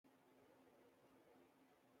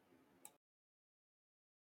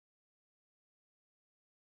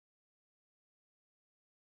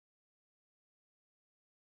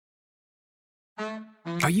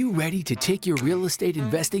Are you ready to take your real estate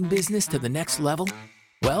investing business to the next level?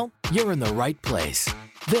 Well, you're in the right place.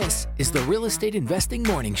 This is the Real Estate Investing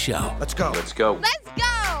Morning Show. Let's go. Let's go. Let's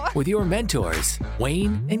go! With your mentors,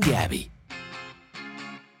 Wayne and Gabby.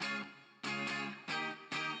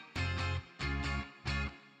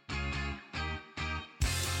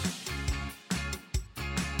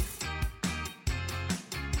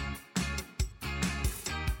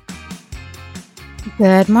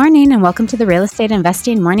 Good morning and welcome to the Real Estate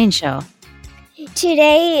Investing Morning Show.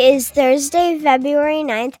 Today is Thursday, February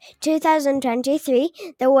 9th,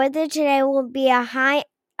 2023. The weather today will be a high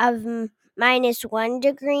of minus 1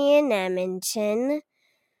 degree in Edmonton,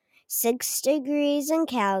 6 degrees in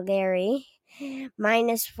Calgary,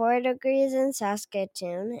 minus 4 degrees in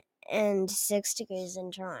Saskatoon, and 6 degrees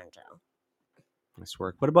in Toronto. Nice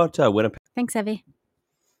work. What about Winnipeg? Thanks, Evie.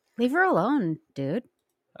 Leave her alone, dude.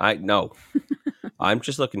 No. I'm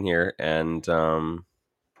just looking here, and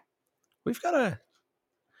we've got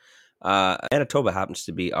Manitoba happens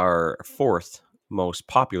to be our fourth most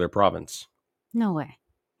popular province. No way.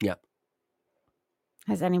 Yep.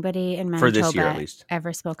 Has anybody in For Manitoba this year, at least.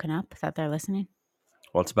 ever spoken up that they're listening?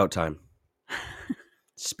 Well, it's about time.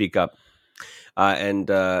 Speak up. And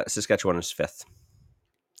Saskatchewan is fifth.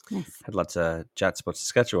 Nice. Had lots of chats about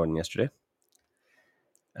Saskatchewan yesterday.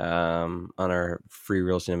 On our free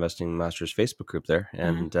real estate investing masters Facebook group there,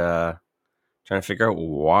 and trying to figure out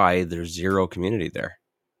why there's zero community there.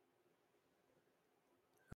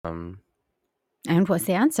 And what's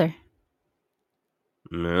the answer?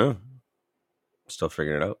 No, still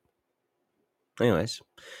figuring it out. Anyways,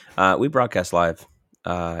 we broadcast live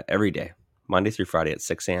every day, Monday through Friday at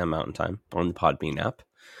 6 a.m. Mountain Time on the Podbean app.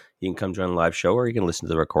 You can come join the live show, or you can listen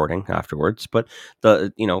to the recording afterwards. But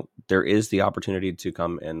there is the opportunity to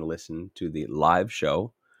come and listen to the live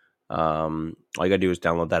show. All you gotta do is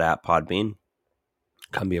download that app, Podbean.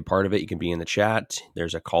 Come be a part of it. You can be in the chat.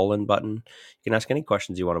 There's a call-in button. You can ask any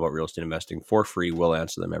questions you want about real estate investing for free. We'll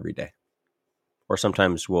answer them every day, or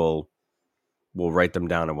sometimes we'll write them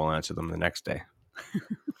down and we'll answer them the next day.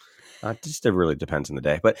 It really depends on the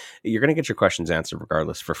day, but you're going to get your questions answered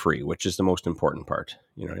regardless for free, which is the most important part.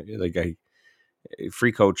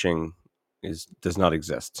 Free coaching does not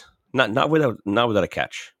exist. Not without a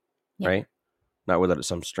catch, yeah. Right? Not without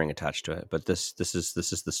some string attached to it. But this is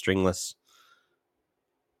the stringless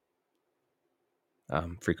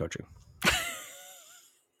free coaching.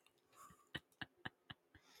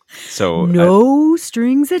 So no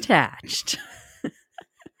strings attached.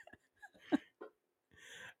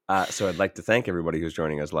 So I'd like to thank everybody who's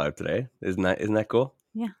joining us live today. Isn't that cool?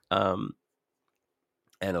 Yeah. And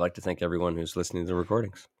I'd like to thank everyone who's listening to the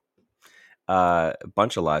recordings. A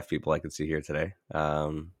bunch of live people I can see here today.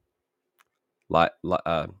 Who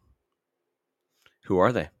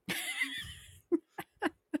are they?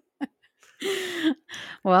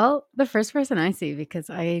 Well, the first person I see, because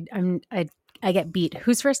I get beat.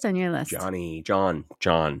 Who's first on your list? John.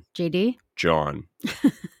 JD? John.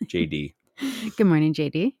 JD. Good morning,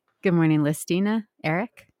 JD. Good morning, Listina,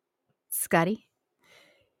 Eric, Scotty.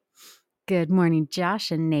 Good morning,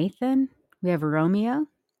 Josh and Nathan. We have Romeo.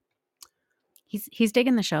 He's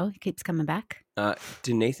digging the show. He keeps coming back.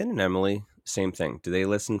 Do Nathan and Emily, same thing? Do they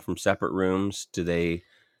listen from separate rooms? Do they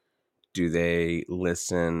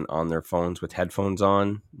listen on their phones with headphones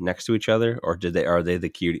on next to each other, or are they the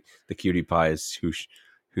cutie pies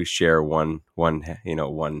who share one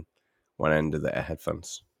end of the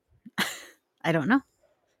headphones? I don't know.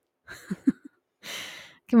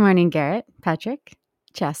 Good morning, Garrett, Patrick,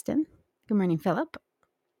 Chaston. Good morning, Philip.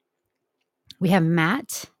 We have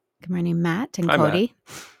Matt. Good morning, Matt and Hi, Cody.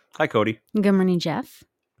 Matt. Hi, Cody. Good morning, Jeff.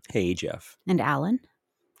 Hey, Jeff. And Alan.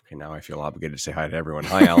 Okay, now I feel obligated to say hi to everyone.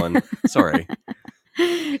 Hi, Alan. Sorry.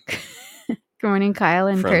 Good morning, Kyle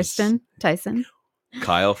and Kirsten. Tyson.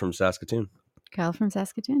 Kyle from Saskatoon. Kyle from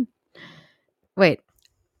Saskatoon. Wait.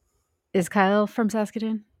 Is Kyle from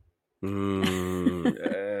Saskatoon? No.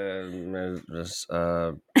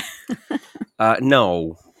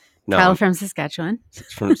 Kyle from Saskatchewan.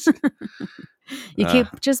 You keep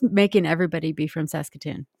just making everybody be from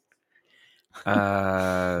Saskatoon.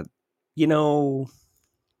 Who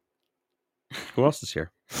else is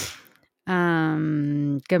here?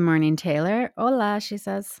 Good morning, Taylor. Hola, she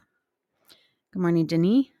says. Good morning,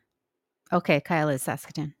 Denise. Okay, Kyle is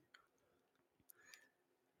Saskatoon.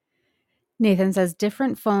 Nathan says,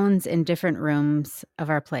 different phones in different rooms of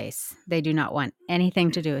our place. They do not want anything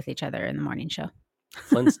to do with each other in the morning show.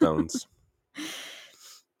 Flintstones.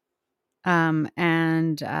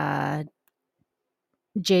 And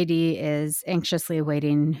JD is anxiously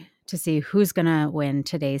waiting to see who's going to win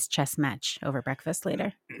today's chess match over breakfast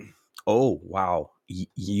later. Oh, wow.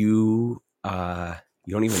 You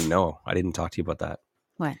don't even know. I didn't talk to you about that.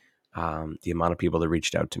 What? The amount of people that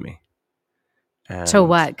reached out to me. To And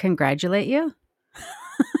what? Congratulate you?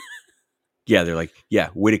 yeah, they're like, yeah,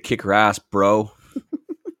 way to kick her ass, bro.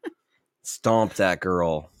 Stomp that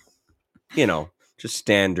girl. You know, just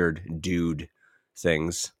standard dude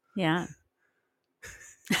things. Yeah.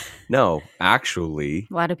 No, actually,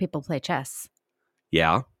 A lot of people play chess.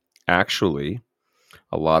 yeah, actually,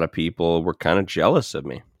 a lot of people were kind of jealous of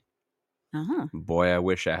me. Uh-huh. Boy, I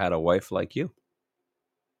wish I had a wife like you.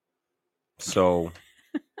 So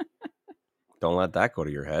don't let that go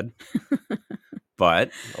to your head.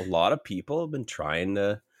 But a lot of people have been trying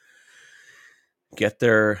to get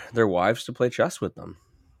their wives to play chess with them.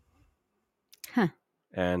 Huh.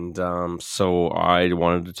 And so I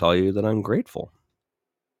wanted to tell you that I'm grateful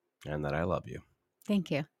and that I love you.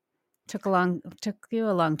 Thank you. Took you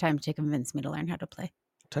a long time to convince me to learn how to play.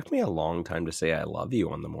 It took me a long time to say I love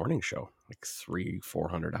you on the morning show, like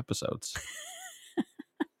 400 episodes.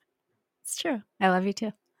 It's true. I love you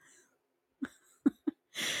too.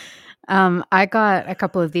 I got a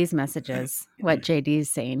couple of these messages, what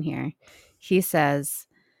JD's saying here. He says,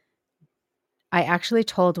 I actually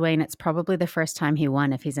told Wayne it's probably the first time he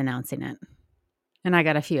won if he's announcing it. And I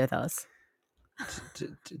got a few of those.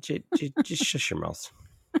 Just shush your mouth.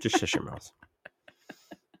 Just shush your mouth.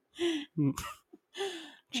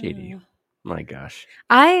 JD. My gosh.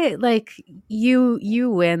 I like you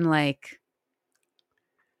win like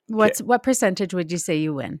what percentage would you say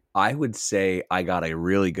you win? I would say I got a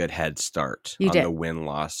really good head start You on did. the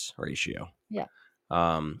win-loss ratio. Yeah.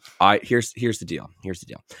 Here's the deal.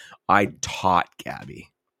 I taught Gabby.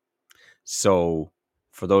 So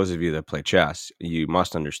for those of you that play chess, you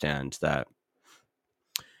must understand that,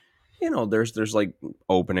 you know, there's like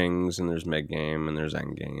openings and there's mid game and there's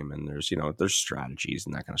end game and there's, you know, there's strategies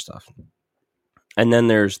and that kind of stuff. And then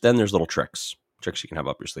there's little tricks you can have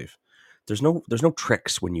up your sleeve. There's no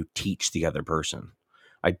tricks when you teach the other person.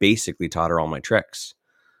 I basically taught her all my tricks.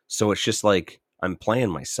 So it's just like I'm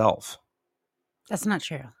playing myself. That's not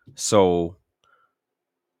true. So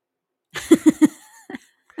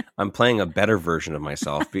I'm playing a better version of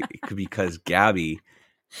myself because Gabby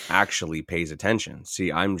actually pays attention.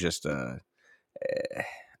 See, I'm just I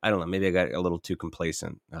don't know, maybe I got a little too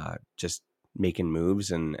complacent, just making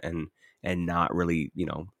moves and not really, you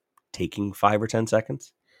know, taking 5 or 10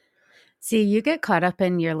 seconds. See, you get caught up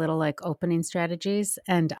in your little like opening strategies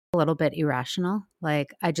and a little bit irrational.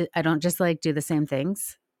 Like I don't just like do the same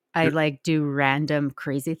things. I like do random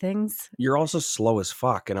crazy things. You're also slow as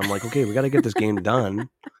fuck. And I'm like, okay, we got to get this game done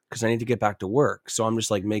because I need to get back to work. So I'm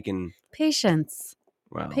just like making Patience.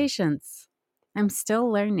 wow. Patience. I'm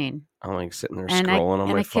still learning. I'm like sitting there And scrolling on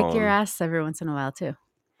my phone. I kick your ass every once in a while too.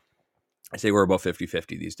 I say we're about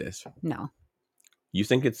 50-50 these days. No. You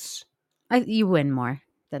think it's... You win more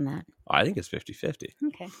than that. I think it's 50-50.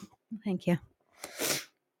 Okay. Thank you.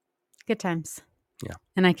 Good times. Yeah.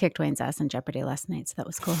 And I kicked Wayne's ass in Jeopardy last night, so that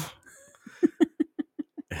was cool.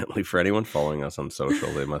 Like for anyone following us on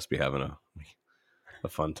social, they must be having a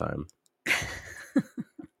fun time.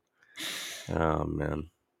 Oh, man.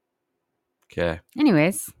 Okay.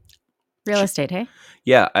 Anyways, real estate, hey?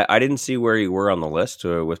 Yeah, I didn't see where you were on the list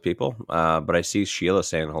with people, but I see Sheila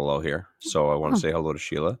saying hello here. So I want to say hello to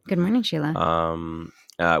Sheila. Good morning, Sheila.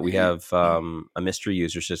 We have a mystery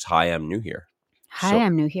user says, hi, I'm new here. Hi,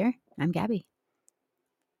 I'm new here. I'm Gabby.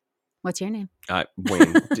 What's your name?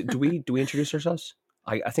 Wayne. do we introduce ourselves?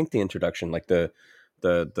 I think the introduction, like the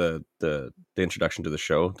introduction to the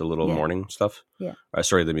show, the little morning stuff. Yeah.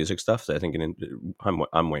 Sorry, the music stuff. I think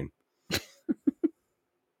I'm Wayne.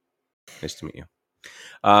 Nice to meet you.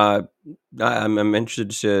 I'm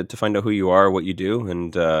interested to find out who you are, what you do,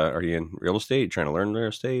 and are you in real estate? Trying to learn real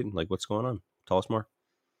estate? Like, what's going on? Tell us more.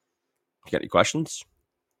 You got any questions?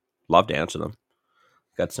 Love to answer them.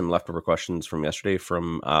 Got some leftover questions from yesterday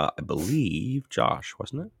from, I believe, Josh,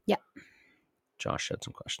 wasn't it? Yeah. Josh had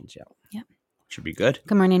some questions, yeah. Yeah. Should be good.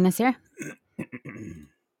 Good morning, Nasir.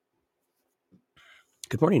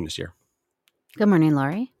 Good morning, Nasir. Good morning,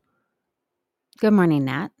 Lori. Good morning,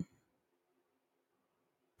 Nat.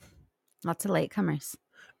 Lots of latecomers.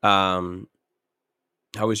 How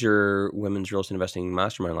was your women's real estate investing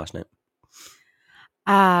mastermind last night?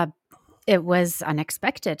 It was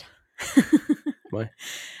unexpected. Why?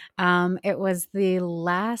 It was the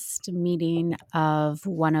last meeting of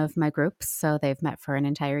one of my groups, so they've met for an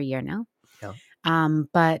entire year now. Yeah.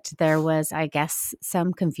 But there was, I guess,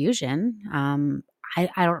 some confusion. I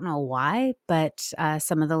don't know why, but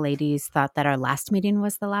some of the ladies thought that our last meeting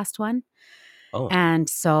was the last one. Oh. And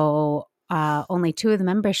so only 2 of the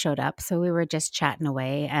members showed up. So we were just chatting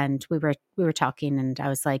away, and we were talking, and I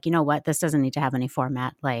was like, you know what, this doesn't need to have any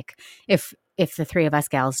format. Like if the 3 of us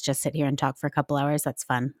gals just sit here and talk for a couple hours, that's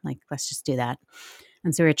fun. Like, let's just do that.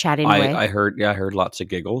 And so we were chatting away. I heard lots of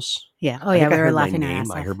giggles. Yeah. Oh I yeah. think We I were heard my laughing our name.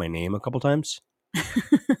 ass I off. heard my name a couple times.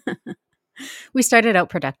 We started out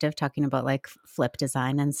productive talking about like flip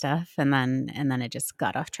design and stuff, and then it just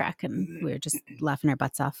got off track, and we were just laughing our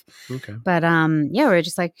butts off. Okay. But yeah, we were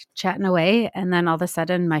just like chatting away, and then all of a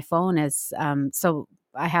sudden my phone is so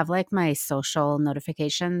I have like my social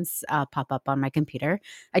notifications pop up on my computer.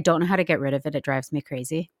 I don't know how to get rid of it. It drives me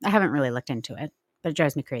crazy. I haven't really looked into it, but it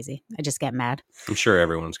drives me crazy. I just get mad. I'm sure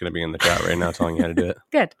everyone's going to be in the chat right now telling you how to do it.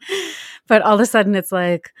 Good. But all of a sudden it's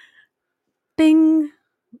like, bing,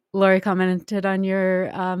 Lori commented on your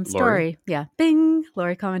story. Lori? Yeah. Bing.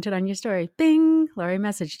 Lori commented on your story. Bing. Lori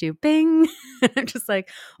messaged you. Bing. I'm just like,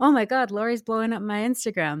 oh my God, Lori's blowing up my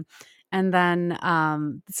Instagram. And then,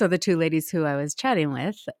 so the 2 ladies who I was chatting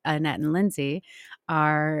with, Annette and Lindsay,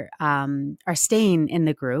 are staying in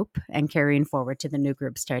the group and carrying forward to the new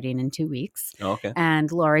group starting in 2 weeks. Oh, okay.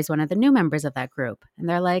 And Lori's one of the new members of that group. And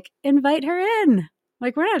they're like, invite her in.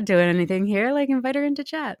 Like, we're not doing anything here. Like, invite her into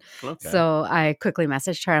chat. Okay. So I quickly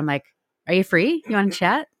messaged her. I'm like, are you free? You want to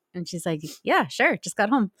chat? And she's like, yeah, sure. Just got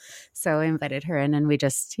home. So I invited her in, and we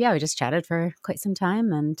just chatted for quite some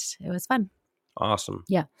time, and it was fun. Awesome.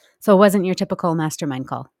 Yeah. So it wasn't your typical mastermind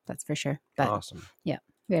call. That's for sure. But awesome. Yeah,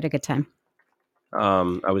 we had a good time.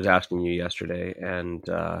 I was asking you yesterday, and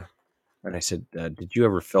I said, did you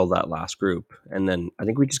ever fill that last group? And then I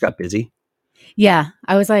think we just got busy. Yeah.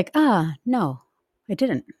 I was like, no, I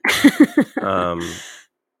didn't.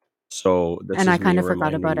 So this and is I kind me of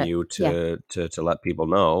forgot about it. you to let people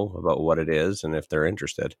know about what it is and if they're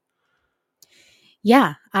interested.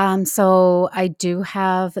 Yeah. So I do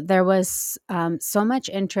have, there was so much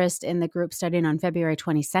interest in the group starting on February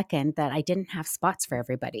 22nd that I didn't have spots for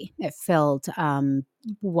everybody. It filled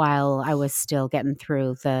while I was still getting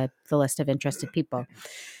through the list of interested people.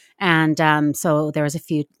 And so there was a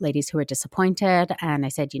few ladies who were disappointed, and I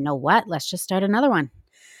said, you know what, let's just start another one.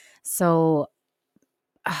 So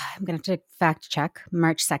I'm going to fact check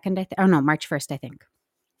March 2nd, March 1st, I think.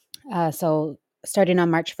 So starting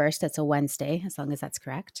on March 1st, it's a Wednesday, as long as that's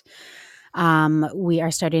correct. We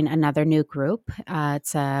are starting another new group.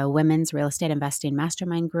 It's a women's real estate investing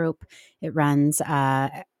mastermind group. It runs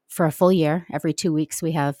for a full year. Every 2 weeks,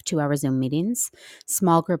 we have 2-hour Zoom meetings,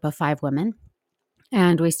 small group of 5 women.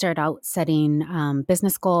 And we start out setting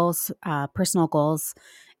business goals, personal goals,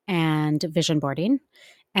 and vision boarding.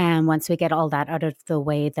 And once we get all that out of the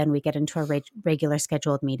way, then we get into our regular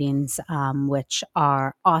scheduled meetings, which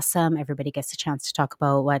are awesome. Everybody gets a chance to talk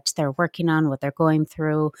about what they're working on, what they're going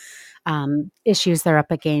through, issues they're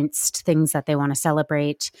up against, things that they want to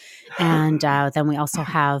celebrate. And then we also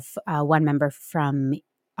have one member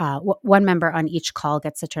on each call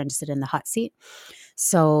gets a turn to sit in the hot seat.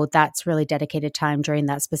 So that's really dedicated time during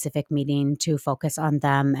that specific meeting to focus on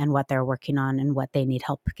them and what they're working on and what they need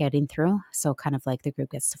help getting through. So kind of like the group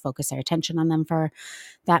gets to focus their attention on them for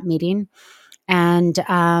that meeting. And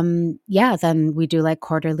then we do like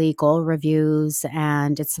quarterly goal reviews,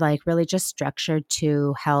 and it's like really just structured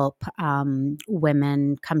to help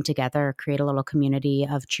women come together, create a little community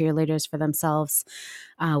of cheerleaders for themselves,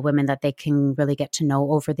 women that they can really get to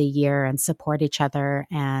know over the year and support each other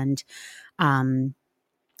and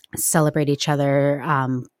celebrate each other,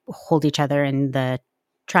 hold each other in the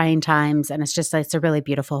trying times. And it's a really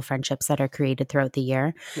beautiful friendships that are created throughout the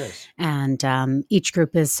year. Nice. And each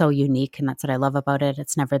group is so unique, and that's what I love about it.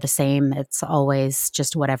 It's never the same. It's always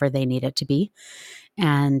just whatever they need it to be.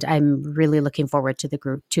 And I'm really looking forward to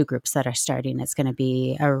the 2 groups that are starting. It's going to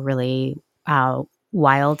be a really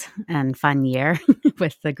wild and fun year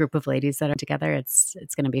with the group of ladies that are together. It's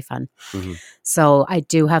going to be fun. Mm-hmm. So I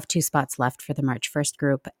do have 2 spots left for the March 1st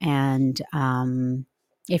group. And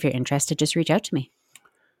if you're interested, just reach out to me.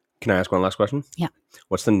 Can I ask one last question? Yeah.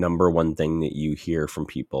 What's the number one thing that you hear from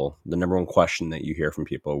people? The number one question that you hear from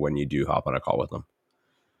people when you do hop on a call with them?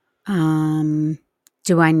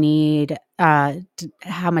 Do I need,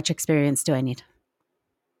 how much experience do I need?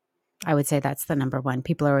 I would say that's the number one.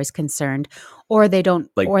 People are always concerned, or they don't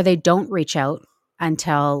reach out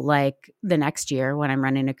until like the next year when I'm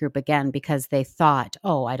running a group again, because they thought,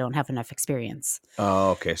 oh, I don't have enough experience.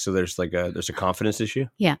 Oh, okay. So there's a confidence issue?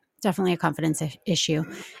 Yeah, definitely a confidence issue.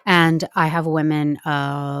 And I have women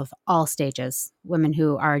of all stages, women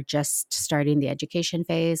who are just starting the education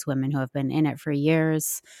phase, women who have been in it for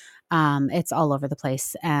years. It's all over the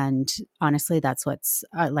place. And honestly, that's what's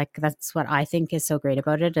that's what I think is so great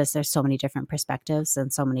about it, is there's so many different perspectives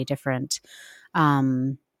and so many different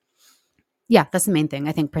Yeah, that's the main thing.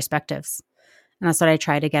 I think perspectives. And that's what I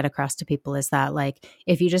try to get across to people is that, like,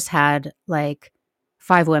 if you just had like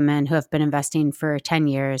 5 women who have been investing for 10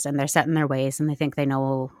 years and they're set in their ways and they think they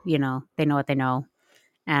know, they know what they know.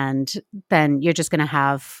 And then you're just going to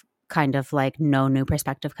have kind of like no new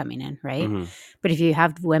perspective coming in, right? Mm-hmm. But if you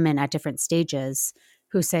have women at different stages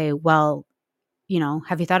who say, well,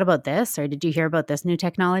 have you thought about this? Or did you hear about this new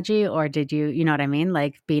technology? Or did you know what I mean?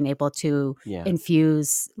 Like being able to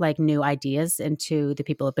infuse like new ideas into the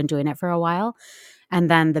people who've been doing it for a while. And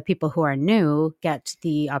then the people who are new get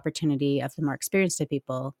the opportunity of the more experienced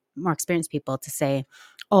people to say,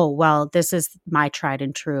 oh, well, this is my tried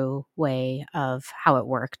and true way of how it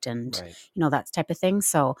worked and, that type of thing.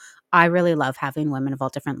 So I really love having women of all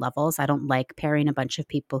different levels. I don't like pairing a bunch of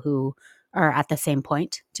people who are at the same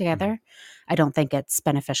point together. Mm-hmm. I don't think it's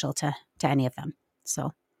beneficial to any of them.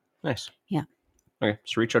 So nice. Yeah. Okay.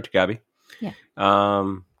 So reach out to Gabby. Yeah.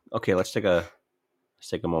 Okay. Let's take a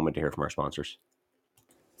moment to hear from our sponsors.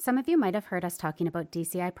 Some of you might have heard us talking about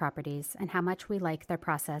DCI Properties and how much we like their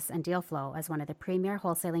process and deal flow as one of the premier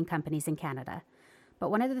wholesaling companies in Canada. But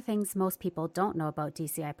one of the things most people don't know about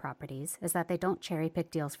DCI Properties is that they don't cherry pick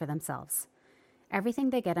deals for themselves. Everything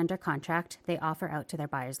they get under contract, they offer out to their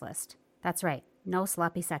buyers list. That's right, no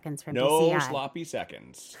sloppy seconds from DCI. No sloppy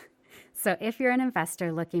seconds. So if you're an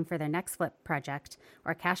investor looking for their next flip project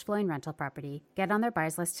or cash flowing rental property, get on their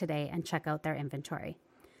buyers list today and check out their inventory.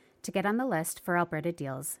 To get on the list for Alberta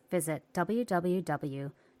deals, visit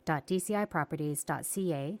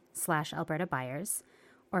www.dciproperties.ca/Alberta buyers,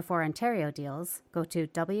 or for Ontario deals, go to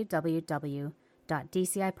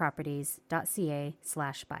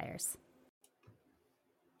www.dciproperties.ca/buyers.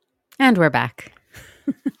 And we're back.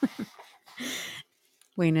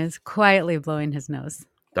 Wayne is quietly blowing his nose.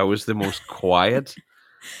 That was the most quiet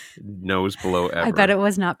nose blow ever. I bet it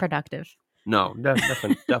was not productive. No,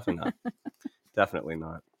 definitely not. Definitely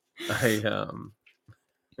not.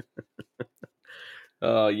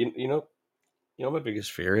 You know what my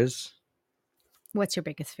biggest fear is? What's your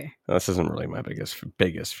biggest fear? This isn't really my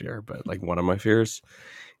biggest fear, but like one of my fears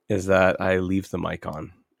is that I leave the mic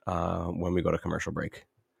on when we go to commercial break.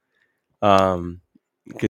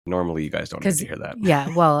 Because normally you guys don't need to hear that.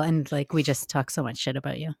 Yeah, well, and like we just talk so much shit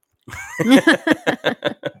about you.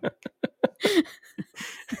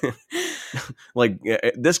 Like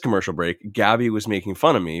this commercial break, Gabby was making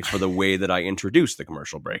fun of me for the way that I introduced the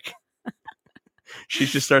commercial break. She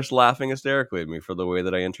just starts laughing hysterically at me for the way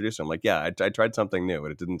that I introduced her. I'm like, yeah, I tried something new,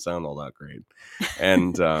 and it didn't sound all that great.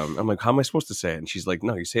 And I'm like, how am I supposed to say it? And she's like,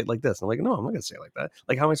 no, you say it like this. I'm like, no, I'm not going to say it like that.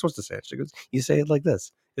 Like, how am I supposed to say it? She goes, you say it like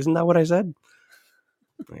this. Isn't that what I said?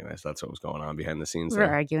 Anyways, that's what was going on behind the scenes. We're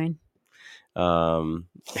arguing.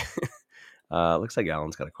 Looks like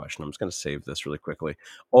Alan's got a question. I'm just going to save this really quickly.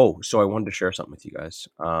 Oh, so I wanted to share something with you guys.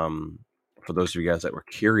 For those of you guys that were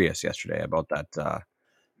curious yesterday about that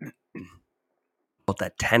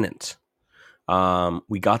tenant,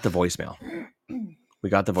 we got the voicemail.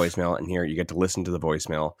 And here you get to listen to the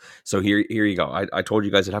voicemail. So here you go. I told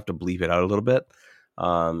you guys I'd have to bleep it out a little bit,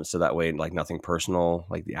 so that way like nothing personal,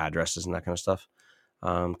 like the addresses and that kind of stuff,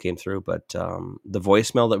 came through. But the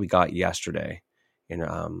voicemail that we got yesterday,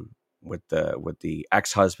 with the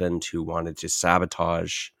ex-husband who wanted to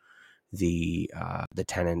sabotage the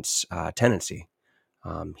tenant's tenancy.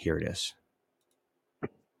 Here it is.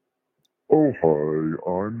 Oh, hi.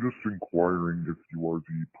 I'm just inquiring if you are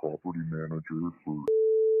the property manager for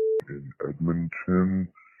in Edmonton.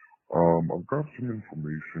 I've got some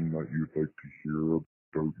information that you'd like to hear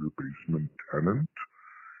about your basement tenant.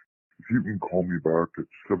 If you can call me back at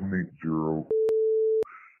 780,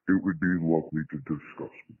 it would be lovely to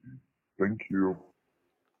discuss with you. Thank you.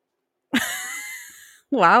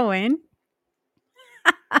 Wow, Wayne.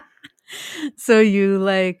 So you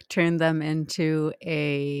like turned them into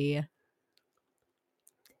a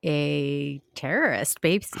terrorist,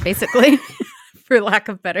 basically, for lack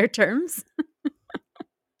of better terms.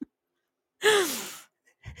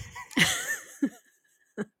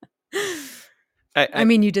 I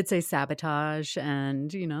mean, you did say sabotage,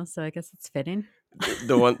 and so I guess it's fitting.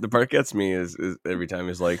 The part gets me is every time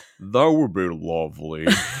he's like, that would be lovely.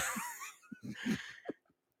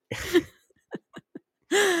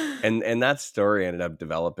 And that story ended up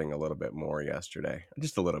developing a little bit more yesterday,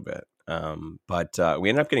 just a little bit. But we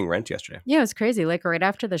ended up getting rent yesterday. Yeah, it was crazy. Like right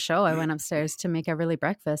after the show, I went upstairs to make Everly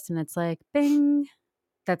breakfast, and it's like, bing.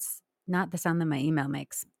 That's not the sound that my email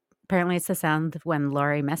makes. Apparently, it's the sound when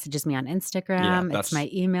Lori messages me on Instagram. It's my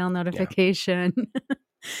email notification.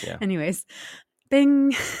 Yeah. Anyways,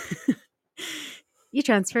 bing.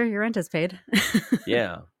 E-transfer, your rent is paid.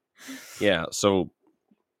 Yeah. So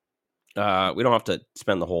We don't have to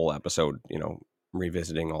spend the whole episode,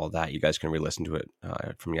 revisiting all of that. You guys can re-listen to it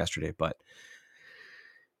from yesterday, but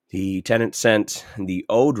the tenant sent the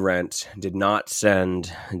owed rent, did not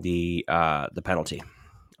send the penalty,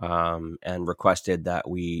 and requested that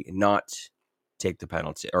we not take the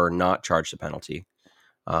penalty or not charge the penalty,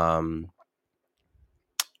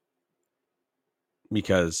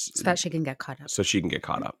 because So that she can get caught up. so she can get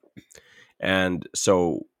caught up. And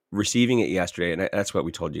so receiving it yesterday, and that's what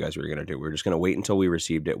we told you guys we were going to do. We were just going to wait until we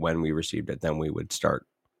received it. When we received it, then we would start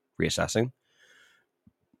reassessing.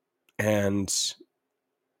 And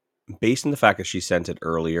based on the fact that she sent it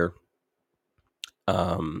earlier,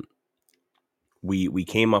 we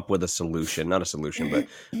came up with a solution, not a solution, but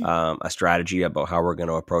a strategy about how we're going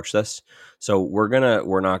to approach this. So we're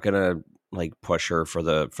not gonna like push her for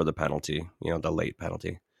the penalty, the late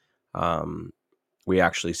penalty. We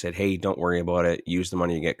actually said, hey, don't worry about it. Use the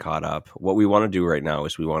money to get caught up. What we want to do right now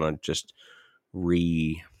is we want to just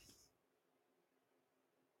repair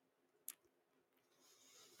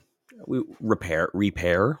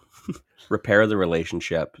the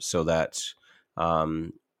relationship so that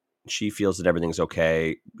she feels that everything's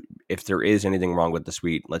okay. If there is anything wrong with the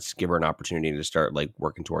suite, let's give her an opportunity to start like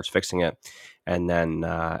working towards fixing it. And then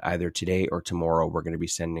either today or tomorrow, we're going to be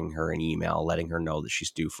sending her an email letting her know that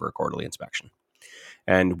she's due for a quarterly inspection.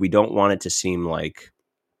 And we don't want it to seem like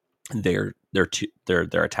they're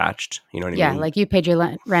attached. You know what I mean? Yeah, like you paid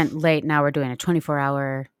your rent late. Now we're doing a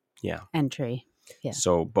 24-hour entry. Yeah.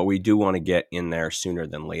 So, but we do want to get in there sooner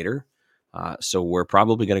than later. So we're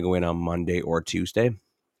probably going to go in on Monday or Tuesday,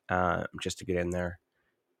 just to get in there.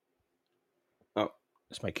 Oh,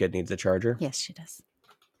 does my kid need the charger? Yes, she does.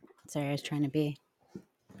 Sorry, I was trying to be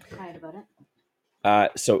quiet about it.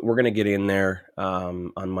 So we're going to get in there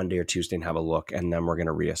on Monday or Tuesday and have a look, and then we're going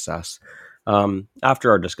to reassess.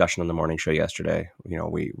 After our discussion on the morning show yesterday,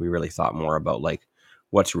 we really thought more about like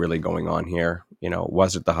what's really going on here.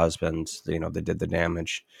 Was it the husband, that did the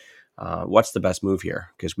damage? What's the best move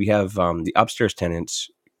here? Because we have the upstairs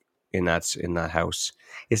tenants in that house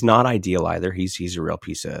is not ideal either. He's a real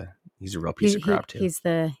piece of crap too. He's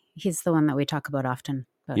the one that we talk about often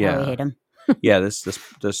about how we hate him. Yeah,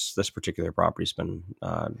 this particular property's been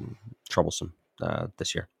troublesome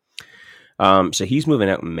this year. So he's moving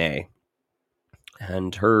out in May,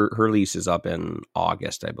 and her lease is up in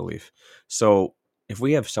August, I believe. So if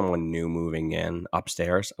we have someone new moving in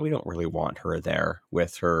upstairs, we don't really want her there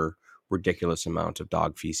with her ridiculous amount of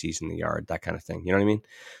dog feces in the yard, that kind of thing. You know what I mean?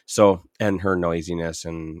 So, and her noisiness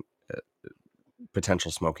and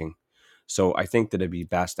potential smoking. So I think that it'd be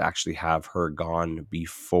best to actually have her gone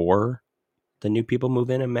before the new people move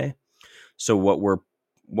in May. So what we're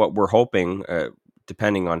hoping,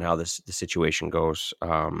 depending on how the situation goes,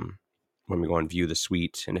 when we go and view the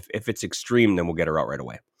suite, and if it's extreme, then we'll get her out right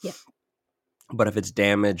away. Yeah. But if it's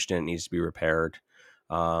damaged and it needs to be repaired,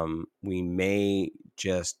 we may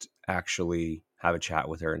just actually have a chat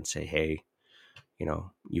with her and say, hey,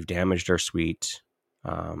 you've damaged our suite.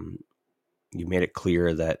 You've made it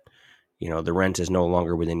clear that, the rent is no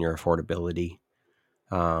longer within your affordability.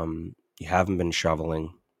 You haven't been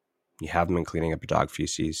shoveling. You haven't been cleaning up your dog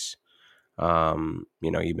feces.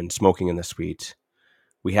 You've been smoking in the suite.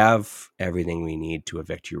 We have everything we need to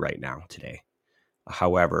evict you right now today.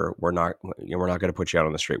 However, we're not going to put you out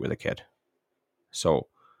on the street with a kid. So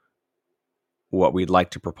what we'd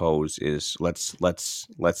like to propose is let's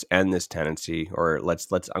end this tenancy, or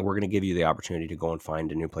we're going to give you the opportunity to go and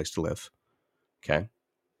find a new place to live. Okay.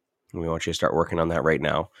 And we want you to start working on that right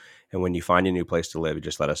now. And when you find a new place to live,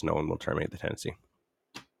 just let us know and we'll terminate the tenancy.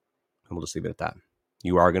 And we'll just leave it at that.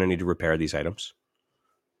 You are going to need to repair these items.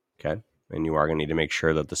 Okay. And you are going to need to make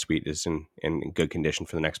sure that the suite is in good condition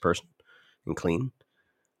for the next person and clean.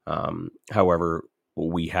 However,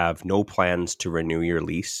 we have no plans to renew your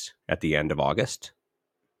lease at the end of August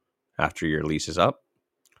after your lease is up.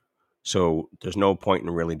 So there's no point in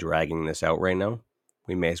really dragging this out right now.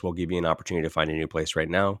 We may as well give you an opportunity to find a new place right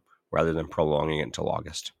now rather than prolonging it until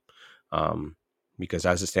August. Because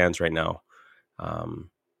as it stands right now,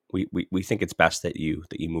 we think it's best that you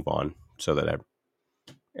move on so that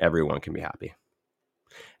everyone can be happy.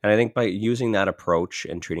 And I think by using that approach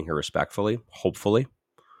and treating her respectfully, hopefully,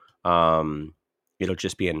 it'll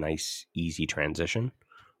just be a nice, easy transition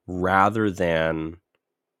rather than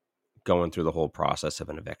going through the whole process of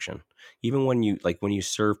an eviction. Even when you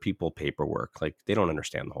serve people paperwork, like they don't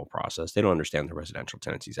understand the whole process. They don't understand the Residential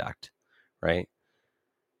Tenancies Act, right?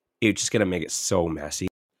 It's just going to make it so messy,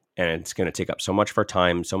 and it's going to take up so much of our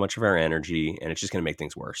time, so much of our energy, and it's just going to make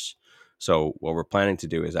things worse. So what we're planning to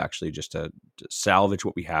do is actually just to salvage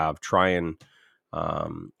what we have, try and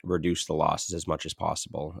reduce the losses as much as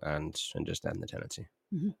possible and just end the tenancy.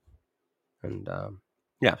 Mhm. And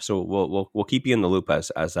yeah, so we'll keep you in the loop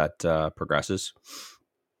as that progresses.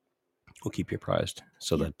 We'll keep you apprised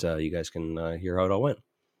so that you guys can hear how it all went.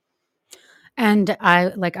 And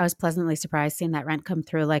I was pleasantly surprised seeing that rent come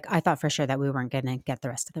through. Like, I thought for sure that we weren't going to get the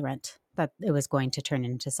rest of the rent, that it was going to turn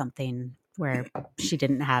into something where she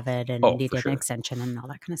didn't have it and Oh, for needed sure. an extension and all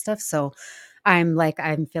that kind of stuff. So I'm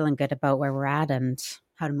feeling good about where we're at and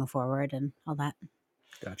how to move forward and all that.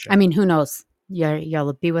 Gotcha. I mean, who knows?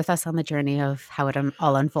 You'll be with us on the journey of how it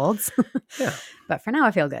all unfolds. Yeah. But for now,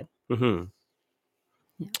 I feel good. Mm-hmm.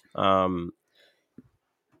 Yeah.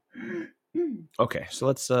 Okay, so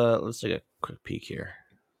let's take a quick peek here.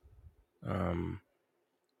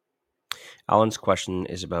 Alan's question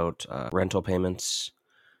is about rental payments.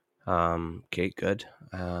 Okay, good.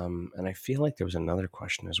 And I feel like there was another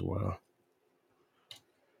question as well.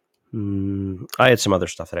 I had some other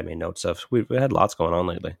stuff that I made notes of. We've had lots going on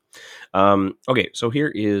lately. Okay, so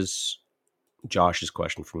here is Josh's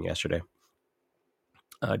question from yesterday.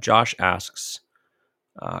 Josh asks,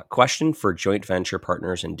 question for joint venture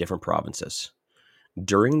partners in different provinces.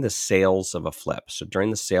 During the sales of a flip, so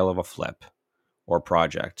during the sale of a flip or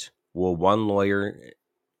project, will one lawyer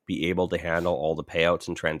be able to handle all the payouts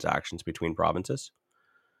and transactions between provinces?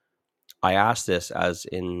 I asked this as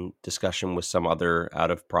in discussion with some other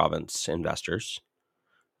out-of-province investors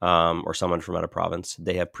or someone from out of province.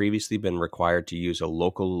 They have previously been required to use a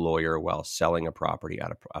local lawyer while selling a property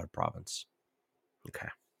out of province. Okay.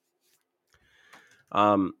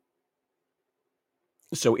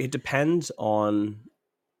 So it depends on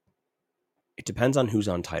who's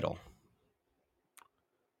on title,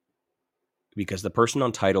 because the person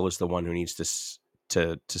on title is the one who needs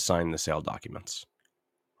to sign the sale documents,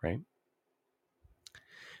 right?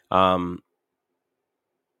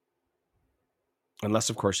 Unless,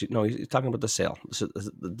 of course, he's talking about the sale,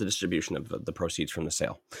 the distribution of the proceeds from the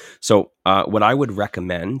sale. So what I would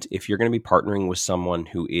recommend, if you're going to be partnering with someone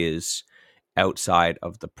who is outside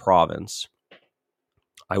of the province,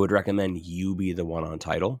 I would recommend you be the one on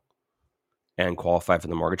title and qualify for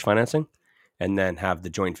the mortgage financing, and then have the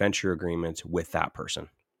joint venture agreement with that person.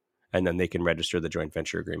 And then they can register the joint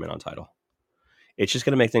venture agreement on title. It's just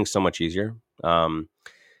going to make things so much easier.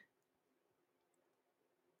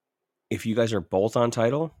 If you guys are both on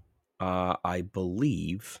title, I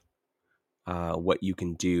believe what you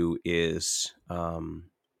can do is, now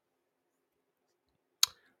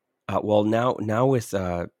with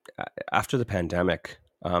after the pandemic,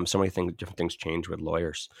 so many different things change with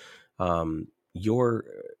lawyers. Your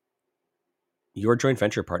joint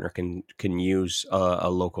venture partner can use a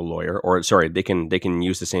local lawyer, or sorry, they can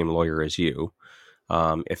use the same lawyer as you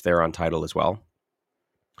if they're on title as well.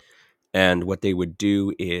 And what they would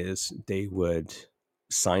do is they would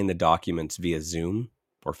sign the documents via Zoom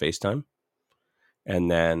or FaceTime,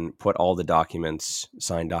 and then put all the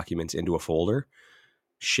signed documents into a folder,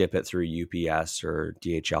 ship it through UPS or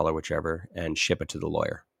DHL or whichever, and ship it to the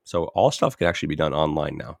lawyer. So all stuff can actually be done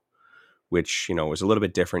online now, which, was a little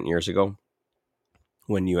bit different years ago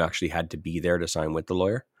when you actually had to be there to sign with the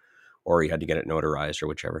lawyer, or you had to get it notarized or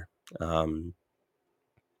whichever.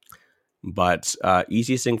 But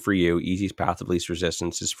easiest thing for you, easiest path of least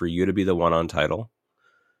resistance is for you to be the one on title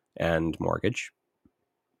and mortgage.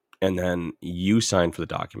 And then you sign for the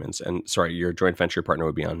documents. And sorry, your joint venture partner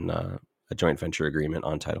would be on a joint venture agreement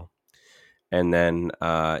on title. And then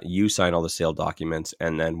you sign all the sale documents.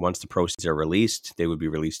 And then once the proceeds are released, they would be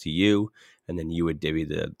released to you. And then you would divvy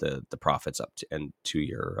the profits up to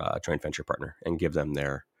your joint venture partner and give them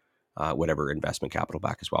their whatever investment capital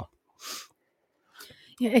back as well.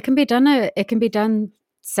 Yeah, it can be done. It can be done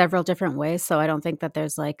several different ways. So I don't think that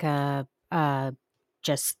there's like a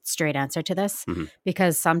just straight answer to this,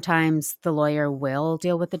 because sometimes the lawyer will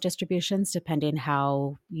deal with the distributions depending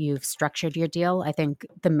how you've structured your deal. I think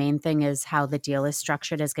the main thing is how the deal is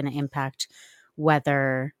structured is going to impact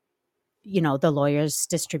whether, the lawyer's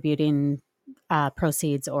distributing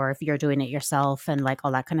proceeds or if you're doing it yourself and like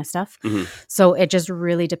all that kind of stuff. So it just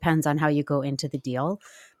really depends on how you go into the deal.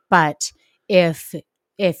 But if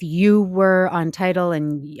you were on title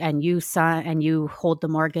and you sign and you hold the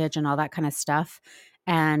mortgage and all that kind of stuff,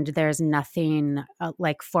 and there's nothing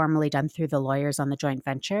like formally done through the lawyers on the joint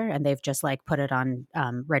venture, and they've just like put it on,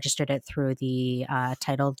 registered it through the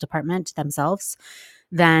title department themselves,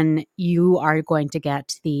 then you are going to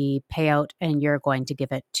get the payout and you're going to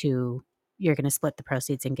split the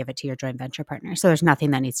proceeds and give it to your joint venture partner. So there's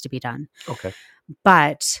nothing that needs to be done. Okay.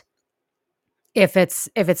 But if it's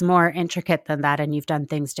more intricate than that and you've done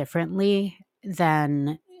things differently,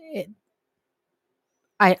 then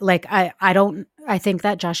I I think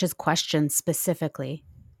that Josh's question specifically.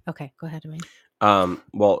 Okay, go ahead, Wayne.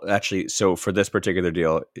 Well, actually, so for this particular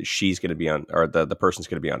deal, she's going to be on, or the person's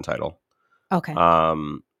going to be on title. Okay.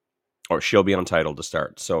 Or she'll be on title to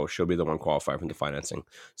start. So she'll be the one qualified for the financing.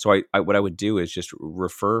 So I what I would do is just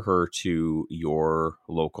refer her to your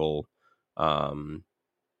local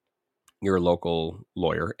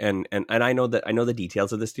lawyer. And I know the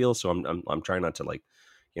details of this deal. So I'm trying not to like,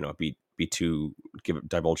 be too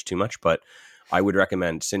divulge too much, but I would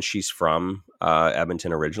recommend, since she's from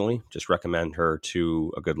Edmonton originally, just recommend her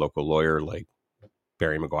to a good local lawyer like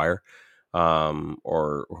Barry McGuire,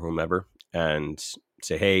 or whomever, and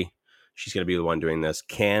say, hey, she's going to be the one doing this.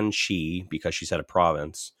 Can she, because she's at a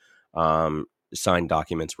province, sign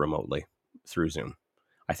documents remotely through Zoom?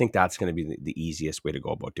 I think that's going to be the easiest way to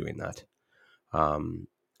go about doing that. And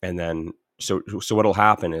then, so what'll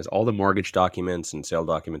happen is all the mortgage documents and sale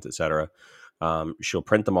documents, etc. She'll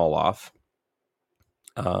print them all off,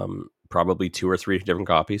 probably 2 or 3 different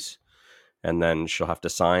copies, and then she'll have to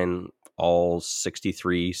sign all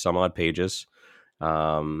 63 some odd pages.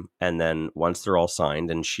 And then once they're all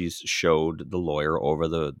signed, and she's showed the lawyer over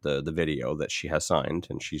the video that she has signed,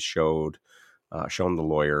 and she's shown the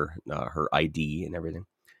lawyer her ID and everything.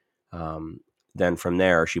 Then from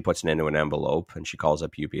there, she puts it into an envelope and she calls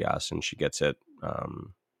up UPS and she gets it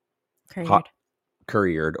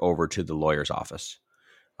couriered over to the lawyer's office.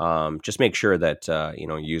 Just make sure that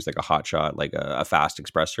use like a hot shot, like a fast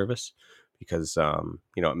express service, because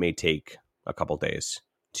it may take a couple days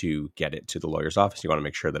to get it to the lawyer's office. You want to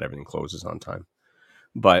make sure that everything closes on time.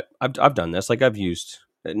 But I've done this. Like, I've used,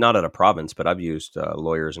 not at a province, but I've used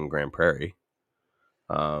lawyers in Grand Prairie,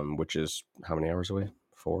 which is how many hours away?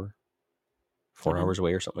 4 hours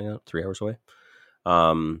away or something like that. 3 hours away.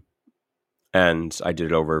 And I did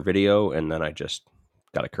it over video, and then I just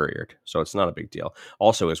got it couriered. So it's not a big deal.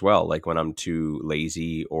 Also, as well, like when I'm too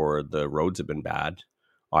lazy or the roads have been bad,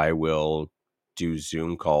 I will do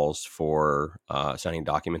Zoom calls for signing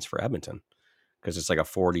documents for Edmonton, because it's like a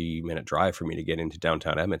 40-minute drive for me to get into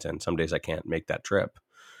downtown Edmonton. Some days I can't make that trip.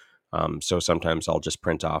 So sometimes I'll just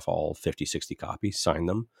print off all 50, 60 copies, sign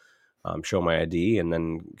them, show my ID, and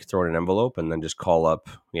then throw it in an envelope, and then just call up,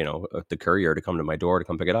 the courier to come to my door to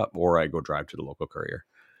come pick it up, or I go drive to the local courier.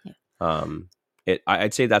 Yeah.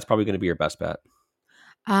 I'd say that's probably going to be your best bet.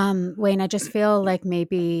 Wayne, I just feel like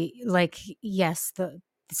maybe, like, yes,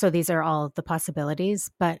 so these are all the possibilities,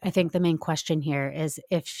 but I think the main question here is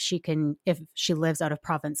if she lives out of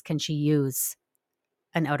province, can she use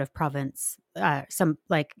an out of province,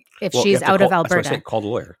 if she's out of Alberta, call the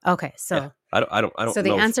lawyer. Okay. So yeah. I don't So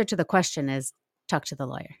the answer to the question is talk to the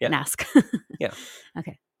lawyer and ask. Yeah.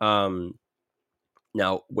 Okay.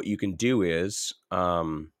 Now what you can do is,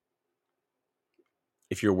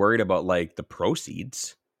 if you're worried about like the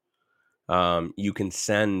proceeds, you can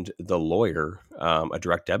send the lawyer a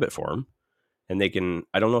direct debit form, and they can,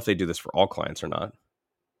 I don't know if they do this for all clients or not.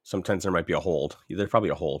 Sometimes there might be a hold. There's probably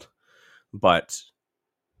a hold. But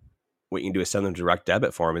what you can do is send them a direct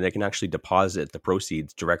debit form, and they can actually deposit the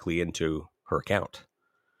proceeds directly into her account.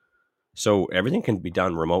 So everything can be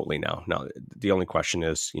done remotely now. Now, the only question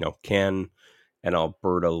is, can an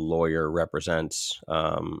Alberta lawyer represent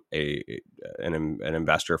an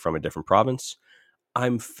investor from a different province?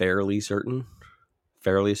 I'm fairly certain,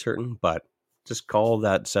 but just call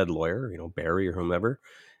that said lawyer, Barry or whomever.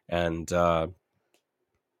 And I'm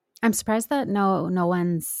surprised that no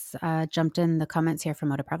one's jumped in the comments here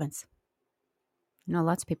from out of province.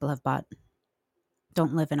 Lots of people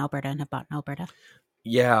don't live in Alberta and have bought in Alberta.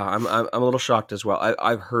 Yeah, I'm a little shocked as well.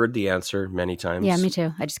 I've heard the answer many times. Yeah, me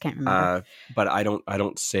too. I just can't remember. But I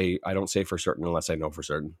don't say for certain unless I know for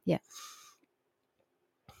certain. Yeah.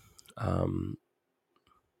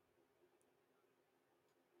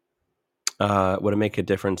 Would it make a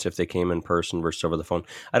difference if they came in person versus over the phone?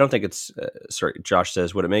 I don't think it's. Josh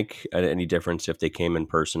says, would it make any difference if they came in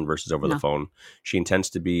person versus over the phone? She intends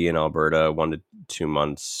to be in Alberta 1 to 2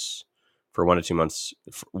 months. For 1 to 2 months,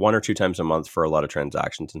 1 or 2 times a month for a lot of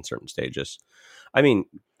transactions in certain stages. I mean,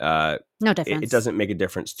 no difference. It doesn't make a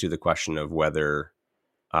difference to the question of whether,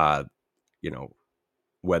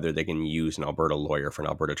 whether they can use an Alberta lawyer for an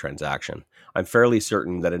Alberta transaction. I'm fairly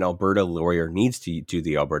certain that an Alberta lawyer needs to do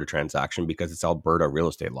the Alberta transaction because it's Alberta real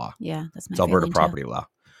estate law. Yeah, that's my It's Alberta property law.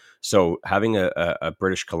 So having a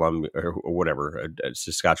British Columbia or whatever, a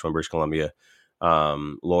Saskatchewan, British Columbia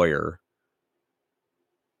lawyer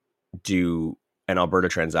do an Alberta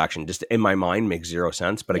transaction, just in my mind, makes zero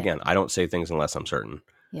sense. But again, I don't say things unless I'm certain.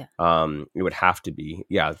 Yeah. It would have to be.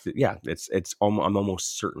 Yeah. I'm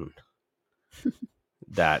almost certain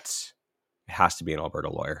that it has to be an Alberta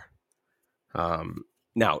lawyer.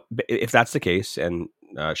 Now, if that's the case and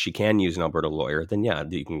she can use an Alberta lawyer, then yeah,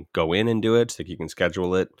 you can go in and do it. Like you can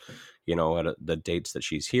schedule it, at the dates that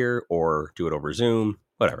she's here, or do it over Zoom,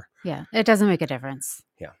 whatever. Yeah, it doesn't make a difference.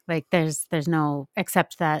 Yeah. Like there's no,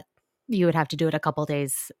 except that you would have to do it a couple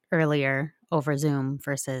days earlier over Zoom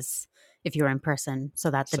versus if you were in person,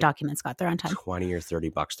 so that the like documents got there on time. $20 or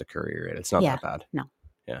 $30 to courier it. It's not that bad. No.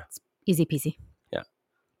 Yeah. It's easy peasy. Yeah.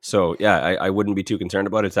 So yeah, I wouldn't be too concerned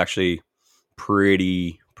about it. It's actually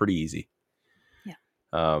pretty easy. Yeah.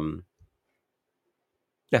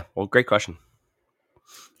 Yeah. Well, great question.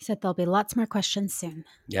 He said there'll be lots more questions soon.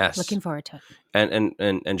 Yes. Looking forward to it.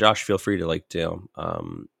 And Josh, feel free to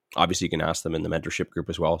obviously you can ask them in the mentorship group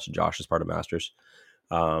as well. So Josh is part of Masters.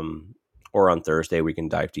 Or on Thursday, we can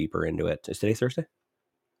dive deeper into it. Is today Thursday?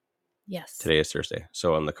 Yes. Today is Thursday.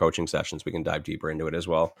 So on the coaching sessions, we can dive deeper into it as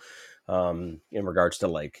well. In regards to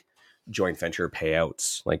like joint venture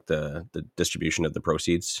payouts, like the distribution of the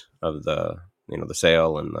proceeds of the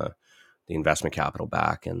sale and the investment capital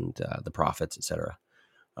back and the profits, etc.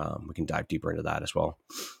 We can dive deeper into that as well,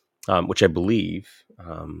 which I believe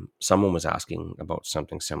someone was asking about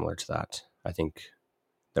something similar to that. I think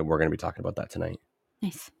that we're going to be talking about that tonight.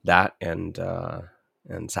 Nice. That and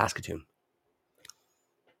Saskatoon.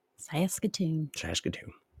 Saskatoon.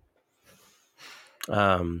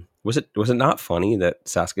 Was it not funny that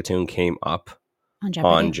Saskatoon came up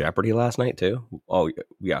on Jeopardy last night too? Oh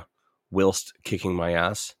yeah, whilst kicking my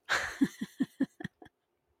ass.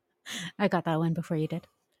 I got that one before you did.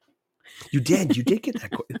 You did get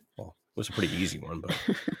that. Well, it was a pretty easy one, but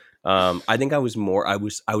I think I was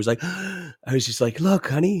like, I was just like, look,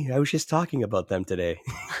 honey, I was just talking about them today.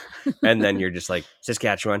 And then you're just like,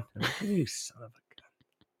 Saskatchewan. I'm like, you son of a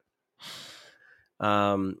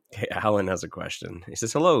gun. Okay, Alan has a question. He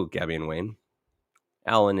says, hello, Gabby and Wayne.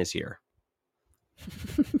 Alan is here.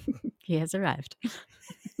 He has arrived.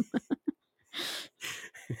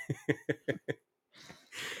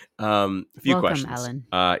 A few Welcome, questions.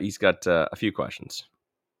 Alan. He's got a few questions.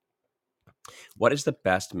 What is the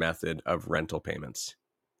best method of rental payments?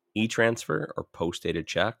 E-transfer or post-dated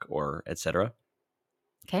check or etc.?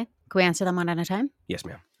 Okay. Can we answer them one at a time? Yes,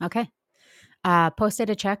 ma'am. Okay.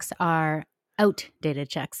 Post-dated checks are outdated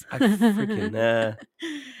checks. I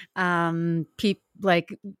freaking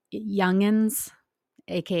like youngins,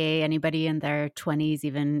 aka anybody in their 20s,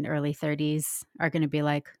 even early 30s, are going to be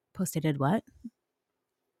like, post-dated what?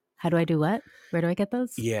 How do I do what? Where do I get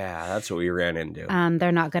those? Yeah, that's what we ran into.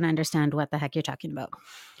 They're not going to understand what the heck you're talking about.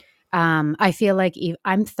 I feel like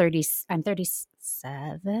I'm 37.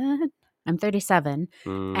 I'm 37,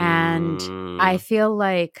 and I feel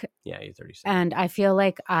like you're 37, and I feel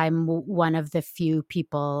like I'm one of the few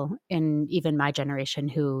people in even my generation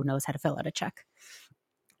who knows how to fill out a check.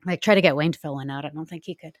 Like, try to get Wayne to fill one out. I don't think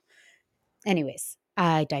he could. Anyways,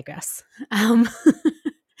 I digress.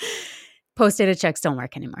 Post-dated checks don't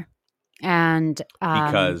work anymore, and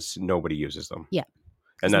because nobody uses them. Yeah.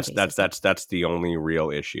 And that's the only real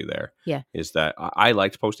issue there. Yeah. Is that I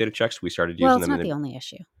liked post-dated checks. We started using them. Well, it's not the only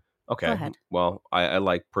issue. Okay. Go ahead. Well, I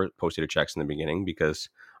liked post-dated checks in the beginning because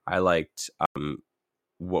I liked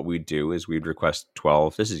what we'd do is we'd request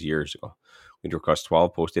 12. This is years ago. We'd request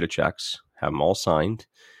 12 post-dated checks, have them all signed.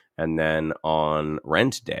 And then on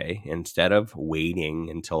rent day, instead of waiting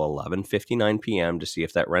until 11:59 p.m. to see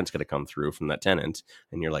if that rent's going to come through from that tenant,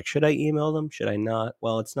 and you're like, should I email them? Should I not?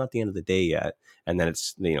 Well, it's not the end of the day yet. And then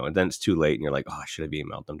it's too late, and you're like, oh, should have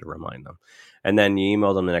emailed them to remind them? And then you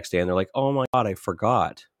email them the next day, and they're like, oh my God, I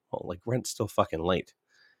forgot. Well, like, rent's still fucking late.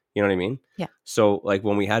 You know what I mean? Yeah. So like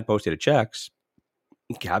when we had post-dated checks,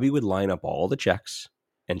 Gabby would line up all the checks,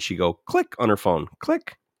 and she'd go click on her phone,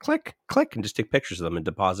 click, click, click, and just take pictures of them and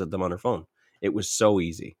deposit them on her phone. It was so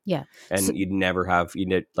easy. Yeah. And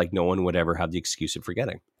no one would ever have the excuse of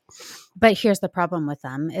forgetting. But here's the problem with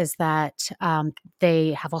them is that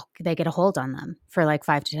they get a hold on them for like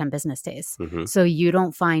 5 to 10 business days. Mm-hmm. So you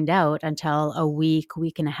don't find out until a week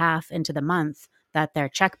and a half into the month that their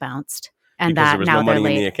check bounced and because that there was now no money they're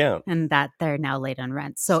late in the account. and that they're now late on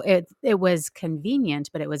rent. So it was convenient,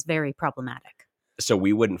 but it was very problematic. So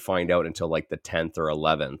we wouldn't find out until like the 10th or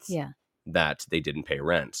 11th that they didn't pay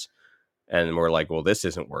rent. And we're like, well, this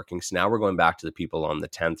isn't working. So now we're going back to the people on the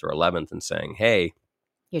 10th or 11th and saying, hey,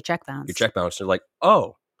 your check bounced. They're like,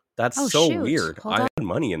 oh, that's so shoot. weird. I had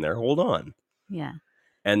money in there. Hold on. Yeah.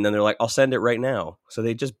 And then they're like, I'll send it right now. So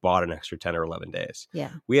they just bought an extra 10 or 11 days.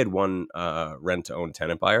 Yeah. We had one rent-to-own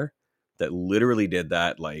tenant buyer that literally did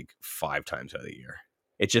that like 5 times out of the year.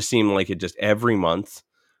 It just seemed like it just every month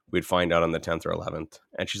we'd find out on the 10th or 11th.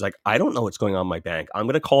 And she's like, I don't know what's going on in my bank. I'm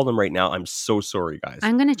going to call them right now. I'm so sorry, guys.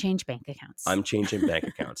 I'm going to change bank accounts. I'm changing bank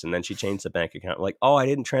accounts. And then she changed the bank account. Like, oh, I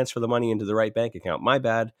didn't transfer the money into the right bank account. My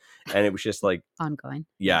bad. And it was just like ongoing.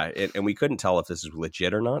 Yeah. And we couldn't tell if this is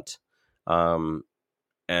legit or not. And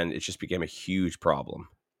it just became a huge problem.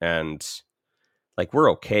 And like,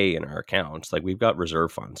 we're okay in our accounts. Like, we've got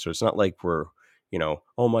reserve funds. So it's not like we're,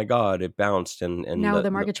 oh my God, it bounced. And no,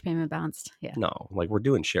 the mortgage payment bounced. Yeah. No, like, we're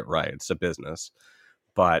doing shit right. It's a business.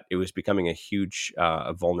 But it was becoming a huge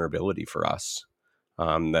vulnerability for us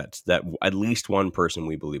that at least one person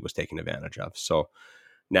we believe was taken advantage of. So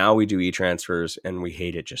now we do e-transfers and we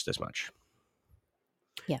hate it just as much.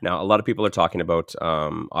 Yeah. Now, a lot of people are talking about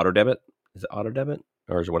auto debit. Is it auto debit?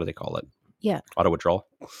 Or what do they call it? Yeah. Auto withdrawal?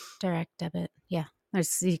 Direct debit. Yeah.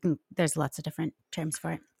 There's lots of different terms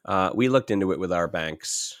for it. We looked into it with our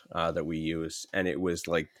banks that we use, and it was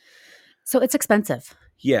like... So it's expensive.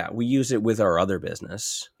 Yeah, we use it with our other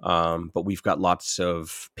business, but we've got lots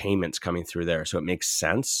of payments coming through there, so it makes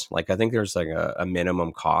sense. Like, I think there's like a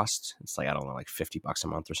minimum cost. It's like, I don't know, like $50 a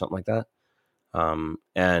month or something like that.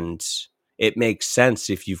 And it makes sense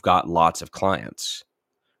if you've got lots of clients,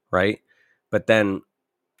 right? But then,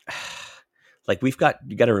 like, you got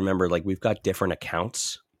to remember, like, we've got different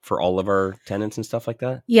accounts for all of our tenants and stuff like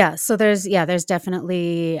that. Yeah. So there's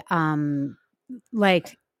definitely,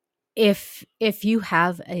 like, if you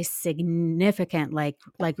have a significant, like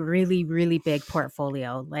really, really big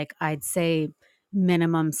portfolio, like I'd say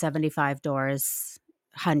minimum 75 doors,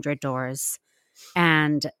 100 doors,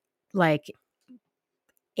 and like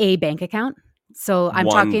a bank account. So I'm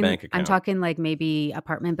talking like maybe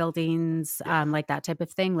apartment buildings, like that type of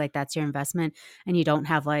thing. Like, that's your investment, and you don't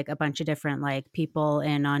have like a bunch of different like people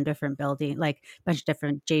in on different building, like a bunch of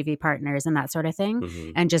different JV partners and that sort of thing.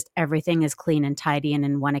 Mm-hmm. And just everything is clean and tidy and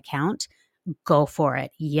in one account. Go for it.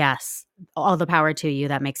 Yes. All the power to you.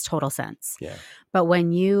 That makes total sense. Yeah. But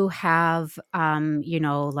when you have,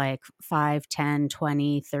 like 5, 10,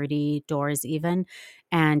 20, 30 doors even,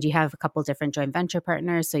 and you have a couple different joint venture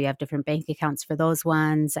partners, so you have different bank accounts for those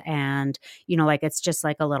ones, and, like, it's just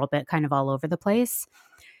like a little bit kind of all over the place.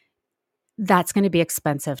 That's going to be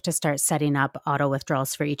expensive to start setting up auto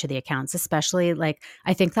withdrawals for each of the accounts, especially like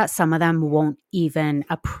I think that some of them won't even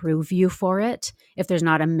approve you for it if there's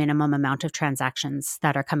not a minimum amount of transactions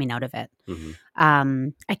that are coming out of it. Mm-hmm.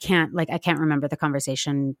 I can't remember the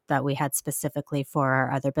conversation that we had specifically for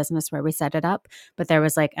our other business where we set it up, but there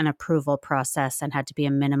was like an approval process and had to be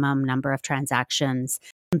a minimum number of transactions.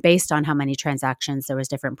 Based on how many transactions, there was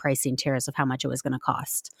different pricing tiers of how much it was going to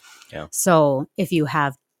cost. Yeah. So if you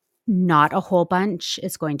have not a whole bunch,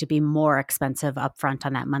 it's going to be more expensive upfront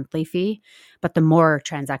on that monthly fee. But the more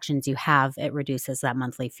transactions you have, it reduces that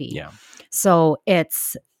monthly fee. Yeah. So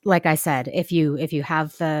it's like I said, if you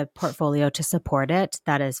have the portfolio to support it,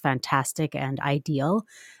 that is fantastic and ideal.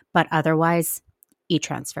 But otherwise,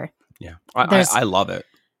 e-transfer. Yeah, I love it.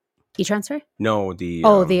 E-transfer? No, the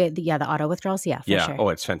auto withdrawals. Yeah, for sure. Oh,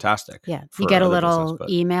 it's fantastic. Yeah, you get a little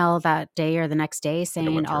email that day or the next day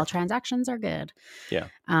saying all transactions are good. Yeah,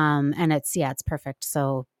 and it's perfect.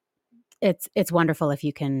 So it's wonderful if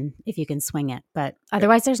you can swing it. But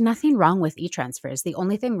otherwise, there's nothing wrong with e-transfers. The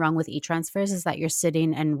only thing wrong with e-transfers is that you're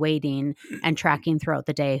sitting and waiting and tracking throughout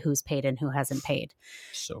the day who's paid and who hasn't paid.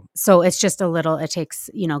 So it's just it takes,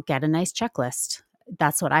 get a nice checklist.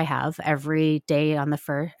 That's what I have every day on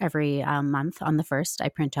every month on the 1st. I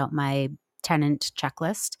print out my tenant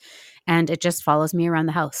checklist, and it just follows me around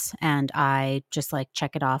the house, and I just like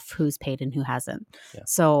check it off who's paid and who hasn't. Yeah.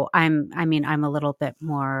 So I'm a little bit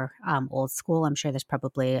more old school. I'm sure there's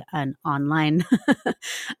probably an online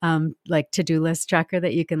like to-do list tracker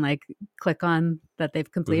that you can like click on that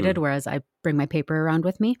they've completed, mm-hmm. whereas I bring my paper around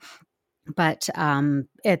with me. But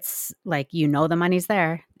it's like, the money's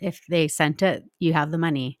there. If they sent it, you have the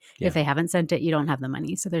money. Yeah. If they haven't sent it, you don't have the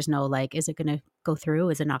money. So there's no like, is it going to go through?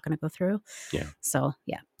 Is it not going to go through? Yeah. So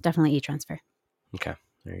yeah, definitely e-transfer. Okay.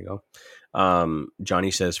 There you go.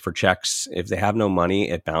 Johnny says for checks, if they have no money,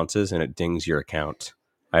 it bounces and it dings your account.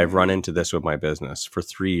 I've run into this with my business. For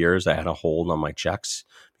 3 years, I had a hold on my checks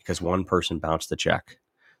because one person bounced the check.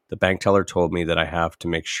 The bank teller told me that I have to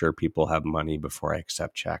make sure people have money before I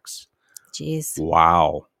accept checks. Jeez.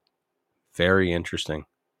 Wow. Very interesting.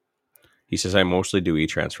 He says, I mostly do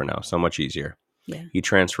e-transfer now. So much easier. Yeah.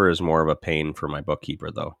 E-transfer is more of a pain for my bookkeeper,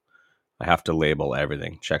 though. I have to label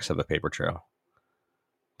everything. Checks have a paper trail.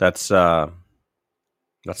 That sucks.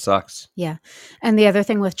 Yeah. And the other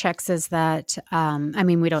thing with checks is that,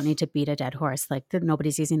 we don't need to beat a dead horse. Like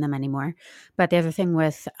nobody's using them anymore. But the other thing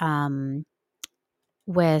with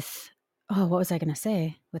what was I going to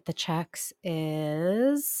say with the checks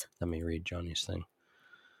is... Let me read Johnny's thing.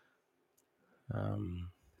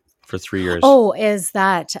 For 3 years. Oh, is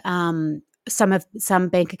that some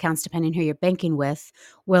bank accounts, depending who you're banking with,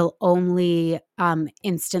 will only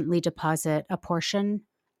instantly deposit a portion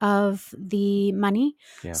of the money.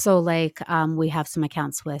 Yeah. So like we have some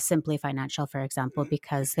accounts with Simply Financial, for example,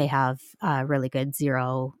 because they have a really good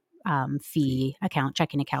zero fee account,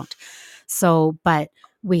 checking account. So, but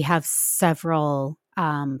we have several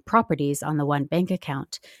properties on the one bank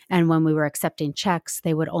account. And when we were accepting checks,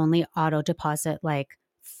 they would only auto deposit like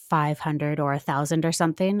 500 or 1,000 or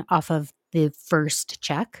something off of the first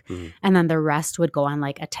check. Mhm. And then the rest would go on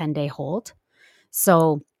like a 10-day hold.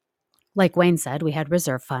 So like Wayne said, we had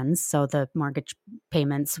reserve funds, so the mortgage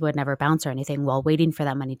payments would never bounce or anything while waiting for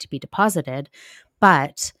that money to be deposited.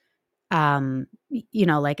 But,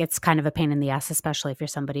 like it's kind of a pain in the ass, especially if you're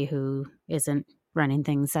somebody who isn't running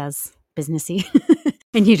things as businessy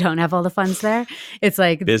and you don't have all the funds there. It's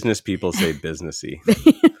like Business people say businessy.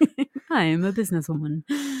 I am a businesswoman.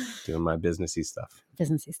 Doing my businessy stuff.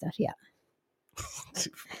 Businessy stuff, yeah.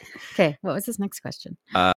 Okay, what was this next question?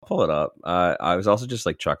 Pull it up. I was also just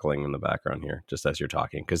like chuckling in the background here, just as you're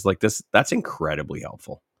talking, because like that's incredibly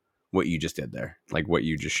helpful. What you just did there, like what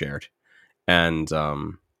you just shared, and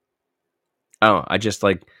I just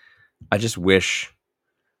wish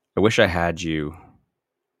I had you,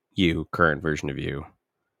 current version of you,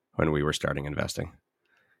 when we were starting investing.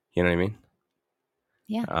 You know what I mean?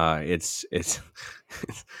 Yeah. It's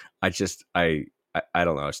I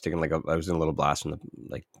don't know. I was taking I was in a little blast from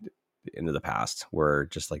into the past, where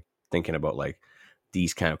just like thinking about like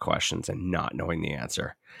these kind of questions and not knowing the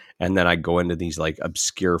answer. And then I go into these like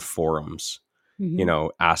obscure forums,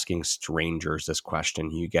 asking strangers this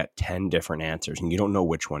question. You get 10 different answers and you don't know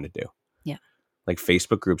which one to do. Yeah. Like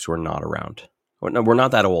Facebook groups were not around. We're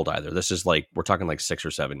not that old either. This is like, we're talking like 6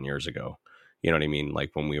 or 7 years ago. You know what I mean? Like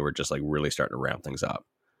when we were just like really starting to ramp things up.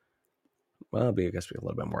 Well, I guess we a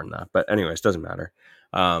little bit more than that, but anyways, doesn't matter.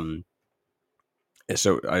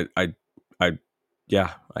 So I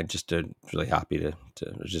just did really happy to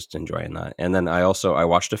just enjoying that. And then I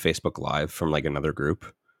watched a Facebook Live from like another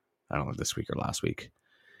group. I don't know, this week or last week.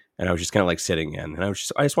 And I was just kind of like sitting in, and I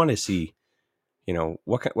just wanted to see,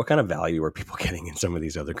 what kind of value are people getting in some of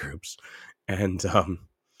these other groups. And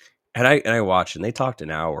I watched, and they talked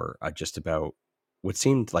an hour just about what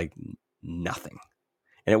seemed like nothing.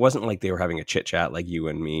 And it wasn't like they were having a chit chat like you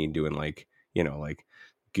and me doing like, like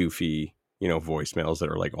goofy, voicemails that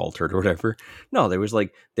are like altered or whatever. No, there was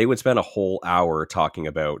like, they would spend a whole hour talking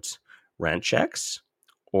about rent checks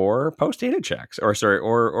or post-dated checks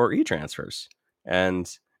or e-transfers. And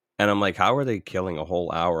I'm like, how are they killing a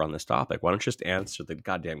whole hour on this topic? Why don't you just answer the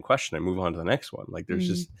goddamn question and move on to the next one? Like there's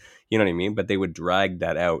just, you know what I mean? But they would drag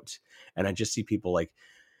that out. And I just see people like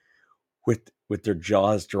with their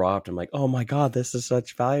jaws dropped. I'm like, oh my God, this is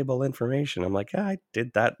such valuable information. I'm like, yeah, I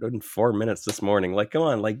did that in 4 minutes this morning. Like, come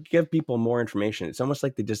on, like give people more information. It's almost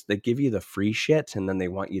like they give you the free shit and then they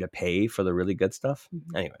want you to pay for the really good stuff.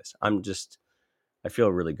 Mm-hmm. Anyways, I feel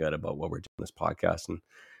really good about what we're doing this podcast. And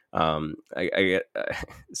I get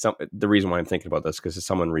the reason why I'm thinking about this, because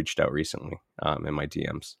someone reached out recently in my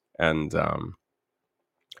DMs and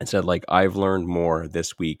said like, I've learned more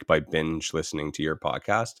this week by binge listening to your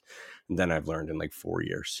podcast than I've learned in like 4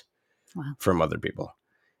 years. Wow. From other people.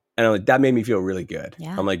 And I'm like, that made me feel really good.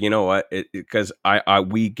 Yeah. I'm like, you know what? Because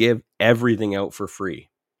we give everything out for free.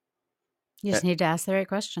 You just need to ask the right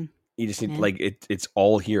question. You just need like it's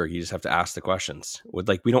all here. You just have to ask the questions.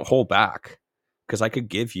 We don't hold back. Because I could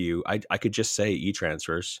give you, I could just say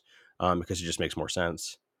e-transfers because it just makes more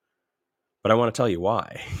sense. But I want to tell you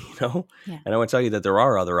why, Yeah. And I want to tell you that there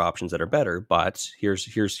are other options that are better, but here's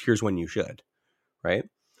when you should, right?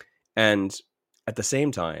 And at the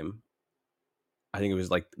same time, I think it was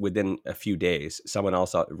like within a few days, someone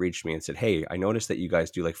else reached me and said, hey, I noticed that you guys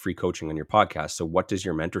do like free coaching on your podcast. So what does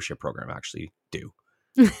your mentorship program actually do?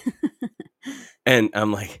 And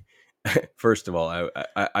I'm like, first of all,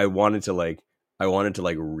 I wanted to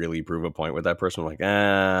like really prove a point with that person. I'm like,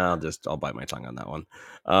 I'll bite my tongue on that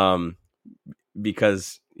one.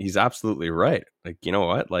 Because he's absolutely right. Like, you know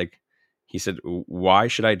what? Like he said, why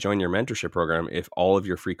should I join your mentorship program if all of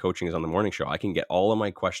your free coaching is on the morning show? I can get all of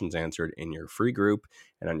my questions answered in your free group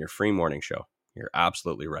and on your free morning show. You're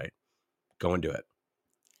absolutely right. Go and do it.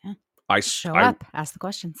 Yeah. Show up, ask the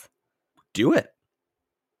questions. Do it.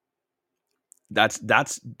 That's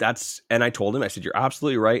and I told him, I said, you're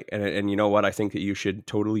absolutely right. And you know what? I think that you should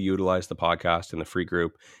totally utilize the podcast and the free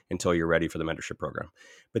group until you're ready for the mentorship program.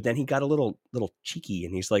 But then he got a little cheeky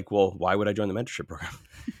and he's like, well, why would I join the mentorship program?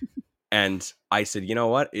 And I said, you know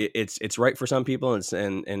what? It's right for some people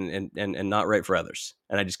and not right for others.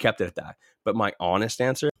 And I just kept it at that. But my honest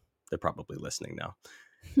answer, they're probably listening now.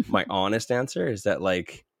 My honest answer is that,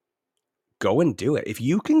 like, go and do it. If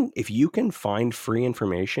you can find free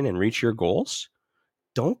information and reach your goals,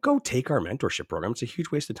 don't go take our mentorship program. It's a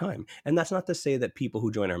huge waste of time. And that's not to say that people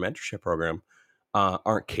who join our mentorship program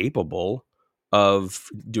aren't capable of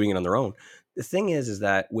doing it on their own. The thing is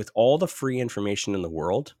that with all the free information in the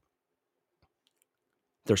world,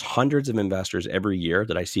 there's hundreds of investors every year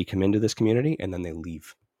that I see come into this community and then they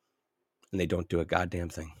leave and they don't do a goddamn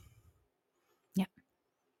thing. Yeah.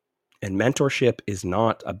 And mentorship is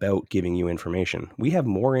not about giving you information. We have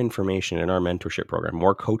more information in our mentorship program,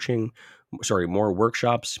 more coaching, more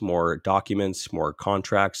workshops, more documents, more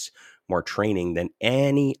contracts, more training than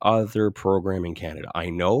any other program in Canada.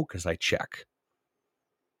 I know because I check.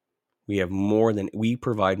 We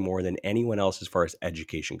provide more than anyone else as far as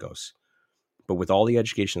education goes. But with all the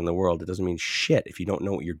education in the world, it doesn't mean shit if you don't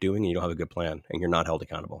know what you're doing and you don't have a good plan and you're not held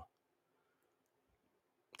accountable.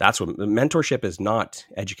 That's what mentorship is. Not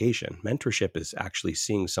education. Mentorship is actually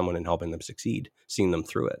seeing someone and helping them succeed, seeing them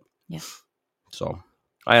through it. Yeah. So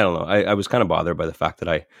I don't know. I was kind of bothered by the fact that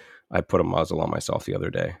I put a muzzle on myself the other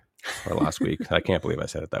day or last week. I can't believe I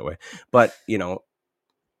said it that way. But, you know,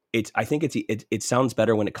 I think it sounds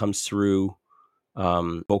better when it comes through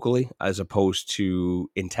vocally as opposed to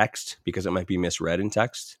in text, because it might be misread in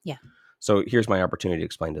text. Yeah. So here's my opportunity to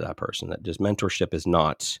explain to that person that just mentorship is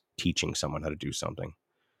not teaching someone how to do something.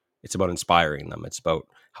 It's about inspiring them. It's about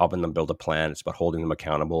helping them build a plan. It's about holding them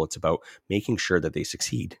accountable. It's about making sure that they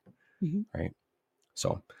succeed. Mm-hmm. Right.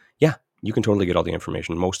 So yeah, you can totally get all the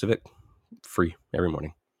information, most of it free every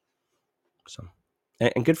morning. So,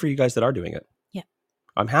 and good for you guys that are doing it. Yeah.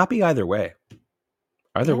 I'm happy either way.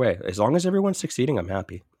 Either way, as long as everyone's succeeding, I'm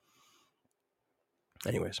happy.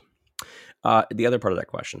 Anyways, the other part of that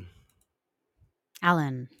question.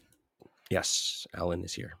 Alan. Yes, Alan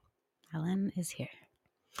is here. Alan is here.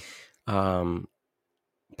 Part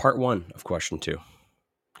one of question 2.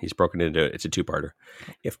 He's broken it into, it's a 2-parter.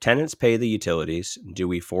 If tenants pay the utilities, do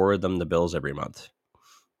we forward them the bills every month?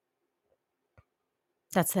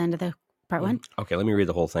 That's the end of the part 1. Okay, let me read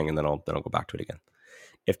the whole thing and then I'll go back to it again.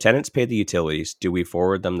 If tenants pay the utilities, do we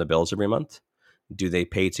forward them the bills every month? Do they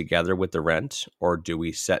pay together with the rent, or do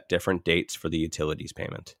we set different dates for the utilities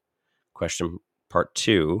payment? Question part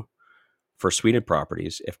 2, for suited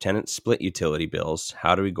properties, if tenants split utility bills,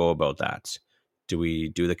 how do we go about that? Do we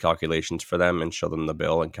do the calculations for them and show them the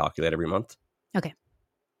bill and calculate every month? Okay.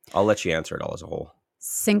 I'll let you answer it all as a whole.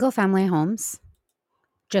 Single family homes,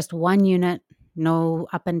 just one unit, no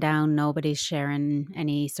up and down, nobody's sharing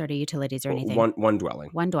any sort of utilities or anything. One dwelling.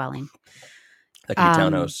 One dwelling. That could be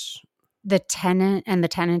townhouse. The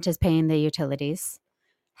tenant is paying the utilities.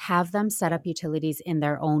 Have them set up utilities in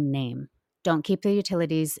their own name. Don't keep the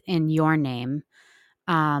utilities in your name,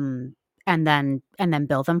 and then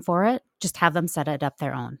bill them for it. Just have them set it up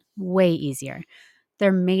their own. Way easier.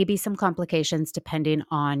 There may be some complications depending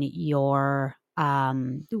on your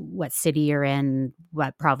what city you're in,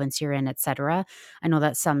 what province you're in, etc. I know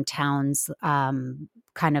that some towns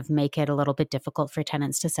kind of make it a little bit difficult for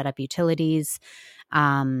tenants to set up utilities.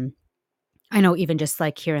 I know even just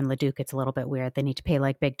like here in Leduc, it's a little bit weird. They need to pay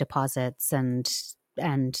like big deposits, and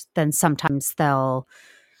then sometimes they'll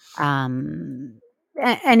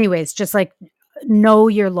anyways, just like know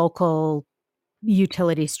your local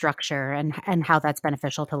utility structure and how that's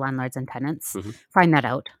beneficial to landlords and tenants. Mm-hmm. Find that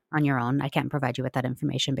out on your own. I can't provide you with that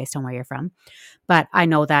information based on where you're from. But I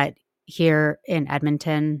know that here in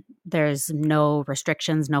Edmonton, there's no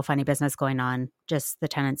restrictions, no funny business going on. Just the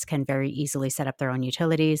tenants can very easily set up their own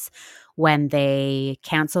utilities. When they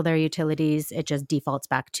cancel their utilities, it just defaults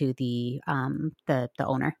back to the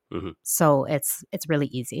owner. Mm-hmm. So it's really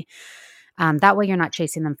easy. That way you're not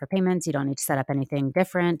chasing them for payments. You don't need to set up anything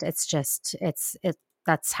different. It's just,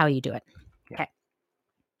 that's how you do it. Yeah. Okay.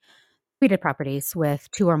 Suited properties with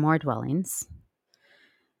 2 or more dwellings.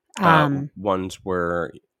 Ones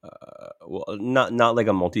where, not like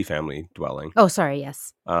a multifamily dwelling. Oh, sorry.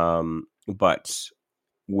 Yes. But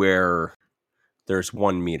where there's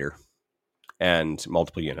 1 meter and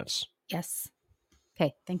multiple units. Yes.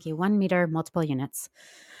 Okay. Thank you. 1 meter, multiple units.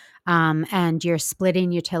 And you're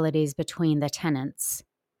splitting utilities between the tenants.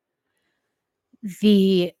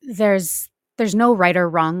 There's no right or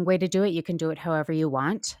wrong way to do it. You can do it however you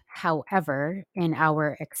want. However, in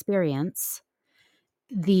our experience,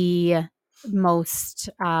 the most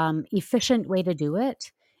efficient way to do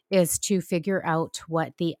it is to figure out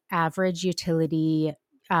what the average utility,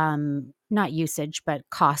 not usage, but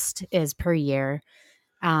cost is per year.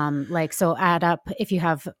 So add up, if you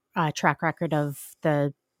have track record of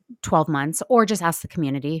the 12 months, or just ask the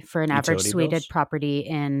community for an average Utility suited bills? property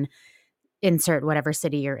in insert whatever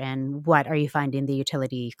city you're in. What are you finding the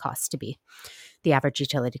utility costs to be? The average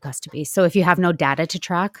utility cost to be. So if you have no data to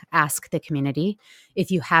track, ask the community. If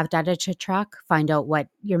you have data to track, find out what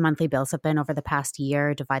your monthly bills have been over the past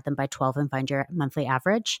year, divide them by 12 and find your monthly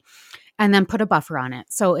average, and then put a buffer on it.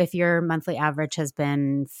 So if your monthly average has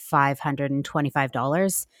been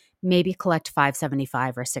 $525, maybe collect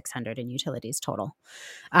 $575 or $600 in utilities total.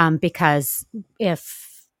 Because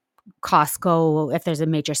if there's a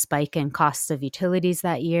major spike in costs of utilities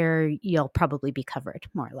that year, you'll probably be covered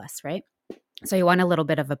more or less, right? So you want a little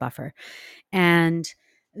bit of a buffer. And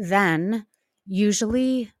then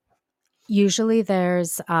usually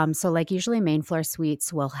there's usually main floor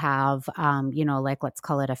suites will have like, let's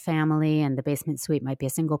call it a family, and the basement suite might be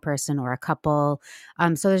a single person or a couple.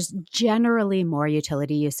 So there's generally more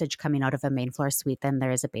utility usage coming out of a main floor suite than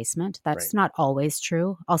there is a basement. That's Right. not always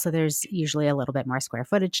true. Also, there's usually a little bit more square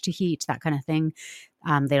footage to heat, that kind of thing.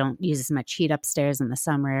 They don't use as much heat upstairs in the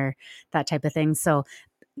summer, that type of thing. So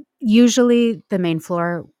usually the main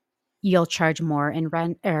floor, you'll charge more in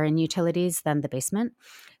rent or in utilities than the basement.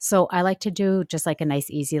 So I like to do just like a nice,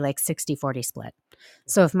 easy, like 60-40 split.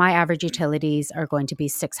 So if my average utilities are going to be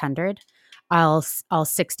 600, I'll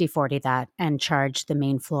 60-40 that and charge the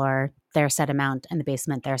main floor their set amount and the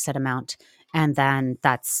basement their set amount. And then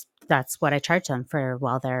that's what I charge them for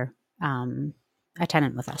while they're a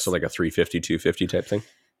tenant with us. So like a 350, 250 type thing?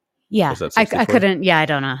 Yeah, Was that I 60-40? couldn't. Yeah, I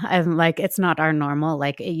don't know. I'm like, it's not our normal.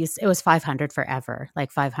 Like it was 500 forever.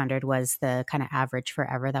 Like 500 was the kind of average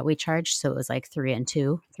forever that we charged. So it was like 300 and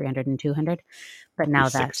 200. But now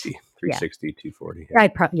that 360, 240.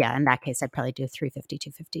 Yeah, in that case, I'd probably do 350,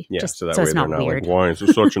 250. Yeah, just so that so way it's they're not not weird. like, why is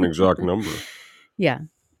this such an exact number? Yeah.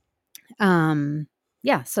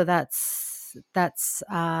 Yeah. So that's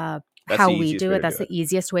how the we easiest do way it. to That's do the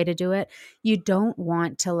easiest way to do it. You don't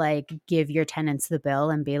want to like give your tenants the bill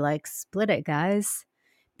and be like, split it, guys.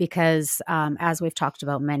 Because as we've talked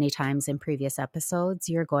about many times in previous episodes,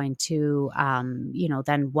 you're going to,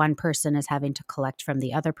 then one person is having to collect from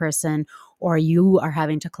the other person, or you are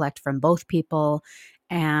having to collect from both people.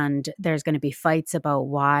 And there's going to be fights about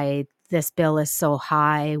why this bill is so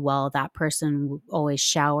high. Well, that person always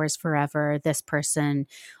showers forever. This person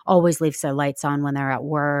always leaves their lights on when they're at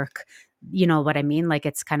work. You know what I mean? Like,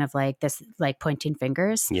 it's kind of like this, like pointing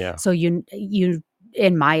fingers. Yeah. So you,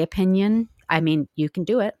 in my opinion, I mean, you can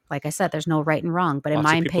do it. Like I said, there's no right and wrong, but in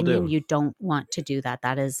Lots my of people opinion, do. you don't want to do that.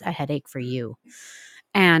 That is a headache for you.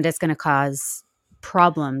 And it's going to cause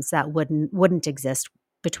problems that wouldn't exist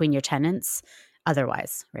between your tenants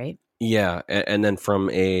otherwise, right? Yeah, and then from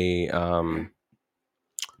a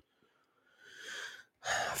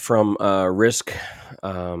risk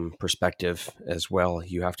perspective as well,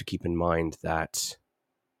 you have to keep in mind that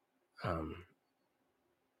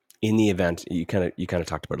in the event, you kind of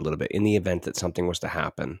talked about it a little bit, in the event that something was to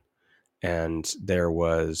happen and there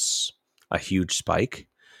was a huge spike,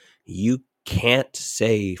 you can't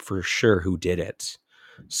say for sure who did it.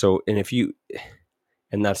 So, and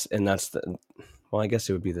that's the, well, I guess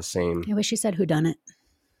it would be the same. I wish you said who done it.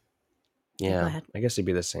 Yeah, go ahead. I guess it'd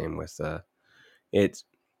be the same with it.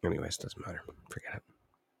 Anyways, doesn't matter. Forget it.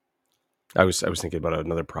 I was thinking about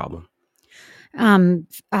another problem.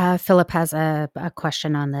 Philip has a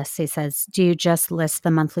question on this. He says, do you just list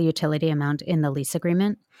the monthly utility amount in the lease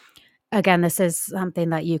agreement? Again, this is something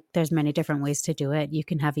that there's many different ways to do it. You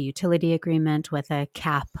can have a utility agreement with a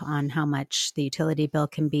cap on how much the utility bill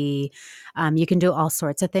can be. You can do all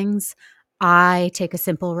sorts of things. I take a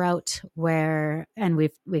simple route and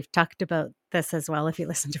we've talked about this as well if you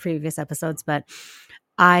listen to previous episodes, but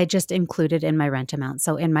I just include it in my rent amount.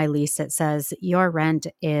 So in my lease, it says your rent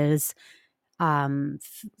is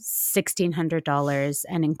 $1,600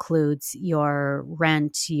 and includes your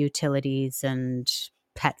rent, utilities, and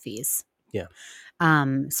pet fees. Yeah.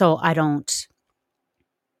 So I don't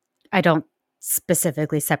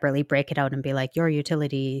specifically separately break it out and be like, your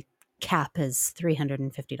utility cap is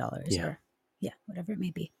 $350 or whatever it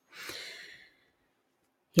may be.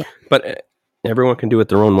 Yeah. But everyone can do it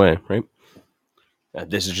their own way, right?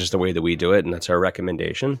 This is just the way that we do it, and that's our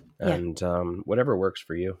recommendation. And whatever works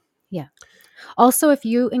for you. Yeah. Also, if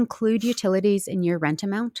you include utilities in your rent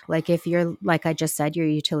amount, like if you're, like I just said, your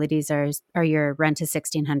utilities are your rent is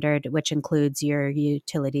 $1,600, which includes your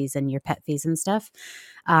utilities and your pet fees and stuff.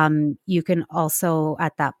 You can also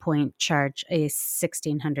at that point charge a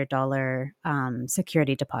 $1,600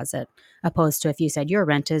 security deposit, opposed to if you said your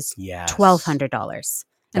rent is $1,200.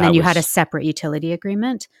 And then you had a separate utility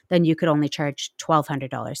agreement, then you could only charge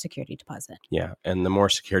 $1,200 security deposit. Yeah. And the more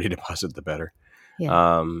security deposit, the better.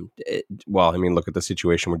 Yeah. Well, I mean, look at the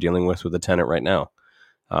situation we're dealing with the tenant right now.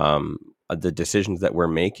 The decisions that we're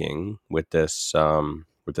making with this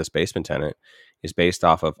basement tenant is based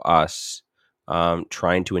off of us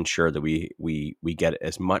trying to ensure that we get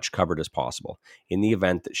as much covered as possible. In the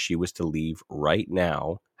event that she was to leave right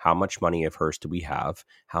now, how much money of hers do we have?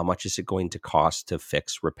 How much is it going to cost to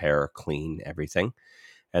fix, repair, clean everything?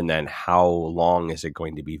 And then how long is it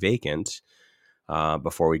going to be vacant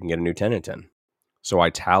before we can get a new tenant in? So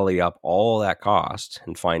I tally up all that cost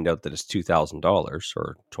and find out that it's $2,000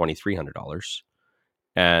 or $2,300,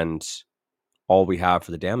 and all we have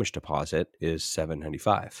for the damage deposit is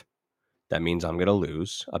 $795. That means I'm going to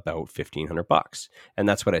lose about $1,500, and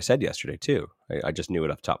that's what I said yesterday too. I just knew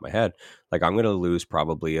it off the top of my head. Like, I'm going to lose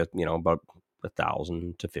probably about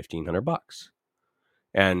 $1,000 to $1,500,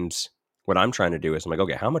 and what I'm trying to do is I'm like,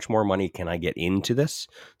 okay, how much more money can I get into this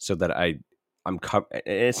so that I'm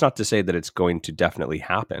it's not to say that it's going to definitely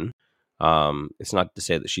happen. It's not to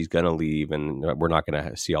say that she's going to leave and we're not going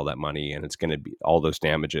to see all that money and it's going to be all those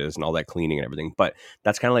damages and all that cleaning and everything. But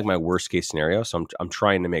that's kind of like my worst case scenario. So I'm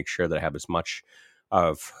trying to make sure that I have as much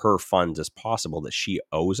of her funds as possible that she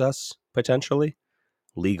owes us potentially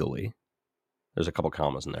legally. There's a couple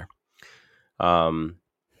commas in there.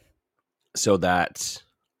 So that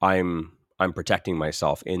I'm protecting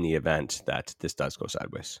myself in the event that this does go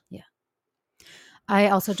sideways. Yeah. I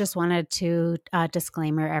also just wanted to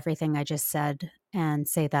disclaimer everything I just said and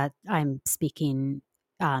say that I'm speaking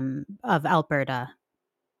of Alberta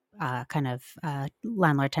kind of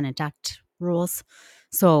Landlord-Tenant Act rules.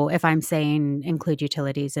 So if I'm saying include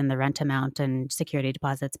utilities in the rent amount and security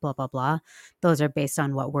deposits, blah, blah, blah, those are based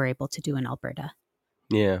on what we're able to do in Alberta.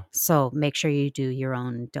 Yeah. So make sure you do your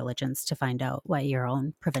own diligence to find out what your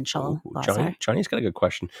own provincial laws are. Johnny's got a good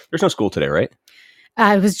question. There's no school today, right?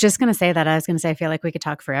 I was just going to say that. I was going to say I feel like we could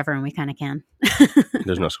talk forever, and we kind of can.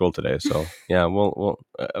 There's no school today, so yeah.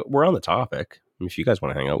 We're on the topic. If you guys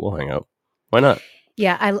want to hang out, we'll hang out. Why not?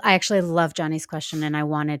 Yeah, I actually love Johnny's question, and I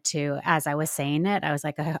wanted to, as I was saying it, I was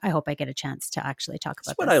like, I hope I get a chance to actually talk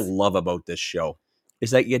about That's what this. I love about this show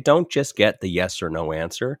is that you don't just get the yes or no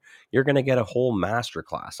answer. You're going to get a whole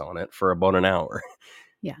masterclass on it for about an hour.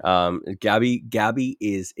 Yeah. Gabby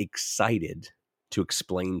is excited to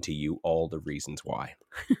explain to you all the reasons why.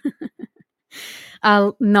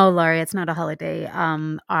 No, Laurie, it's not a holiday.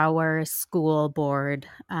 Our school board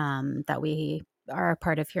that we are a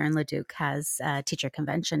part of here in Leduc has a teacher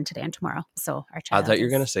convention today and tomorrow. So our child I thought you were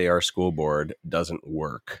going to say our school board doesn't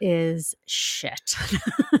work. Is shit.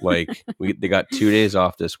 Like they got 2 days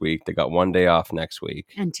off this week. They got 1 day off next week.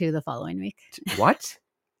 And 2 the following week. What?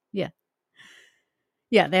 Yeah.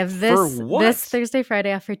 Yeah, they have this Thursday,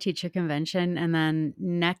 Friday off for teacher convention, and then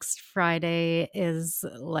next Friday is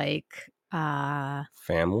like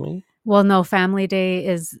family. Well, no, family day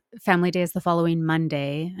is the following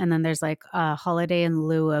Monday, and then there's like a holiday in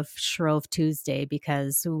lieu of Shrove Tuesday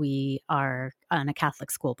because we are on a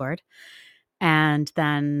Catholic school board, and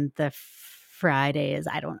then the Friday is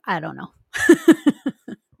I don't know.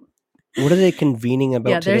 What are they convening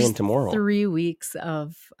about today and tomorrow? 3 weeks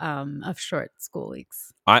of short school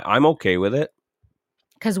weeks. I'm okay with it.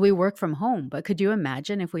 Because we work from home. But could you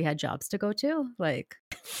imagine if we had jobs to go to? Like,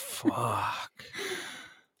 fuck.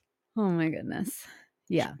 Oh my goodness.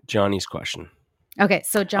 Yeah. Johnny's question. Okay,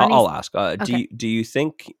 so Johnny, I'll ask. Okay. Do you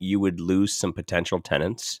think you would lose some potential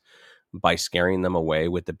tenants by scaring them away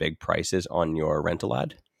with the big prices on your rental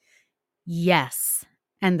ad? Yes.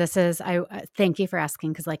 And this is, I thank you for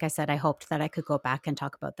asking, because like I said, I hoped that I could go back and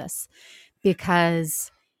talk about this.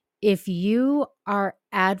 Because if you are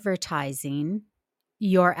advertising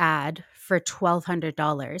your ad for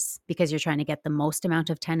 $1,200 because you're trying to get the most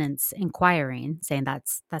amount of tenants inquiring, saying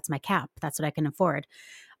that's my cap, that's what I can afford,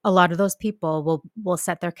 a lot of those people will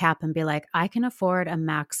set their cap and be like, I can afford a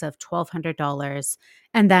max of $1,200,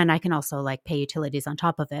 and then I can also like pay utilities on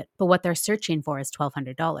top of it. But what they're searching for is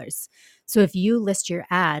 $1,200. So if you list your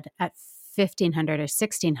ad at $1,500 or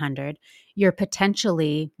 $1,600, you're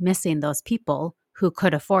potentially missing those people who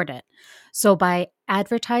could afford it. So by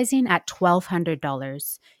advertising at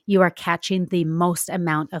 $1,200, you are catching the most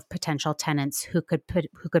amount of potential tenants who could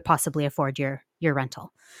possibly afford your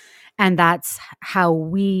rental. And that's how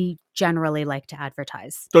we generally like to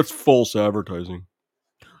advertise. That's false advertising.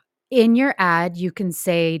 In your ad, you can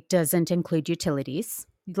say doesn't include utilities.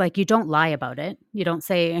 Like, you don't lie about it. You don't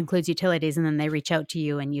say includes utilities and then they reach out to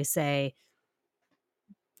you and you say,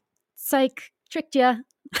 psych, tricked ya.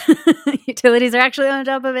 Utilities are actually on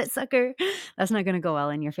top of it, sucker. That's not going to go well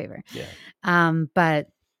in your favor. Yeah.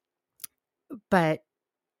 But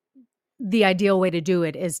the ideal way to do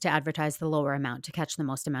it is to advertise the lower amount to catch the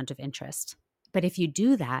most amount of interest. But if you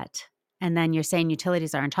do that, and then you're saying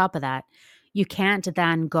utilities are on top of that, you can't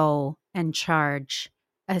then go and charge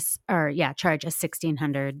a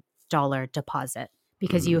 $1,600 deposit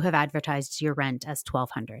because you have advertised your rent as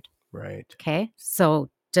 $1,200. Right. Okay. So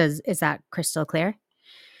is that crystal clear?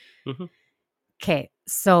 Mm-hmm. Okay.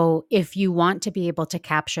 So if you want to be able to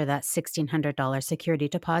capture that $1,600 security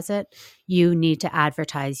deposit, you need to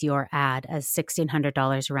advertise your ad as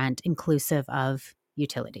 $1,600 rent inclusive of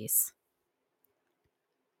utilities.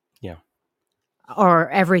 Yeah. Or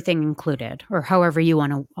everything included, or however you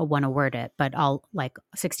want to word it, but all like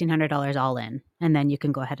 $1,600 all in, and then you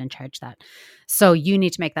can go ahead and charge that. So you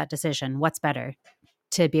need to make that decision. What's better,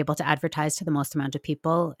 to be able to advertise to the most amount of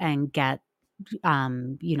people and get,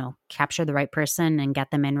 capture the right person and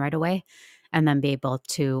get them in right away, and then be able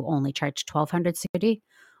to only charge $1,200 security,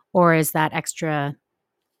 or is that extra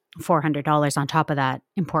 $400 on top of that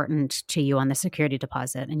important to you on the security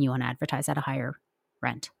deposit, and you want to advertise at a higher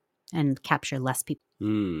rent and capture less people?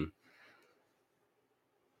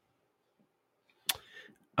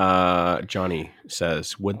 Johnny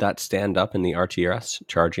says, would that stand up in the RTRS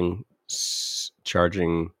charging,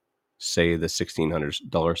 say, the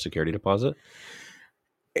 $1,600 security deposit?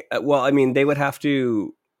 Well, I mean, they would have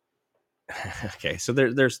to. Okay, so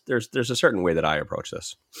there's a certain way that I approach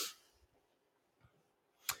this.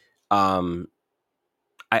 I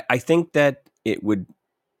think that it would.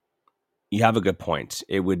 You have a good point.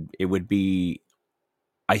 It would be.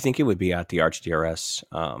 I think it would be at the RTRS,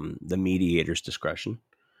 the mediator's discretion.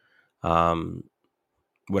 Whatever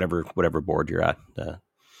board you're at, the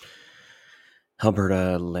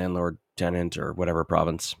Alberta landlord tenant or whatever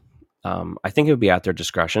province. I think it would be at their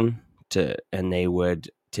discretion and they would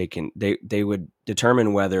they would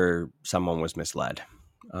determine whether someone was misled,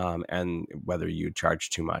 and whether you charge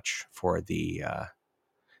too much for the.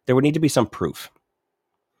 There would need to be some proof,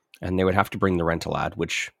 and they would have to bring the rental ad,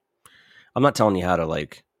 which I'm not telling you how to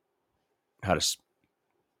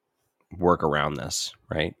work around this,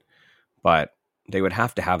 right? But they would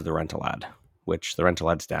have to have the rental ad, which the rental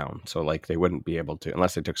ad's down. So like they wouldn't be able to,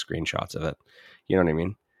 unless they took screenshots of it. You know what I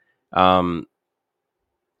mean?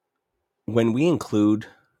 When we include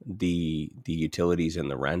the utilities in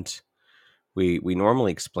the rent, we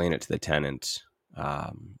normally explain it to the tenant.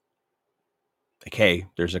 Like, hey,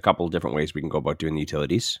 there's a couple of different ways we can go about doing the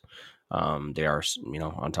utilities. They are,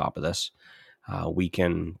 on top of this. We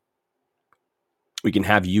can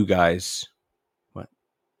have you guys. What?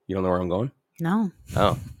 You don't know where I'm going? No.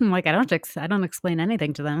 Oh. I'm like, I don't explain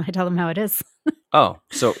anything to them. I tell them how it is. Oh,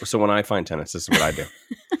 so when I find tenants, this is what I do.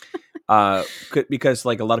 Because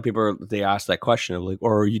like a lot of people, they ask that question of like,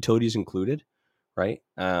 or are utilities included? Right.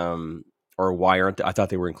 Or why aren't they? I thought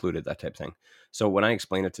they were included, that type of thing. So when I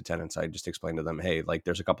explain it to tenants, I just explain to them, hey, like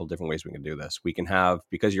there's a couple of different ways we can do this. We can have,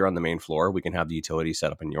 because you're on the main floor, we can have the utility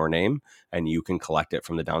set up in your name and you can collect it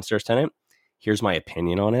from the downstairs tenant. Here's my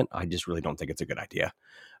opinion on it. I just really don't think it's a good idea.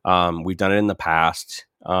 We've done it in the past.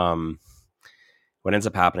 What ends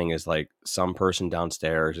up happening is like some person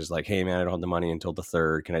downstairs is like, hey man, I don't have the money until the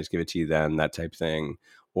 3rd. Can I just give it to you then? That type thing.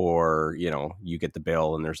 Or, you get the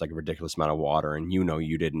bill and there's like a ridiculous amount of water and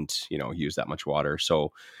you didn't, use that much water.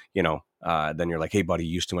 So, then you're like, hey buddy,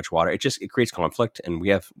 you used too much water. It creates conflict. And we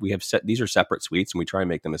have set, these are separate suites and we try and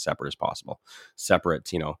make them as separate as possible. Separate,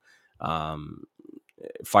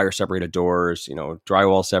 fire separated doors,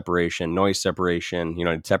 drywall separation, noise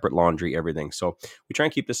separation, separate laundry, everything. So we try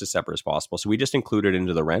and keep this as separate as possible. So we just include it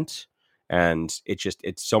into the rent, and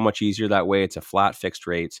it's so much easier that way. It's a flat fixed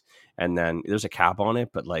rate, and then there's a cap on it,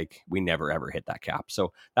 but like we never ever hit that cap.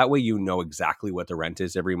 So that way exactly what the rent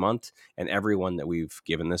is every month, and everyone that we've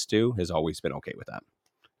given this to has always been okay with that,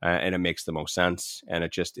 and it makes the most sense, and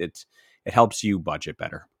it helps you budget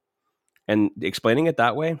better. And explaining it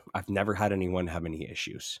that way, I've never had anyone have any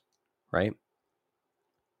issues, right?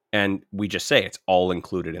 And we just say it's all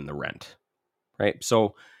included in the rent, right?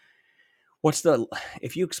 So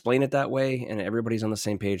if you explain it that way and everybody's on the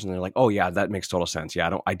same page and they're like, oh yeah, that makes total sense.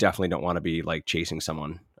 Yeah, I definitely don't want to be like chasing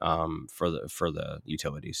someone for the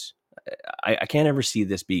utilities. I can't ever see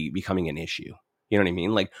this becoming an issue. You know what I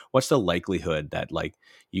mean? Like, what's the likelihood that like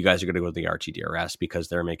you guys are going to go to the RTDRS because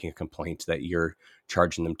they're making a complaint that you're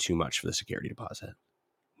charging them too much for the security deposit?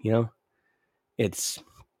 It's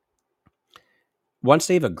once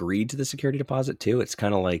they've agreed to the security deposit too, it's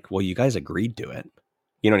kind of like, well, you guys agreed to it.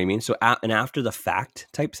 You know what I mean? So an after the fact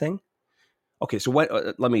type thing. Okay, so what?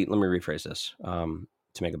 Let me rephrase this to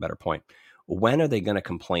make a better point. When are they going to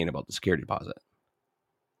complain about the security deposit?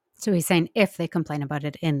 So he's saying if they complain about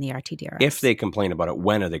it in the RTDRS. If they complain about it,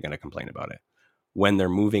 when are they going to complain about it? When they're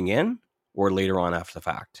moving in or later on after the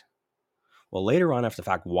fact? Well, later on after the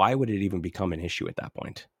fact, why would it even become an issue at that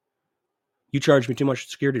point? You charged me too much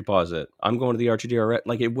security deposit. I'm going to the RTDRS.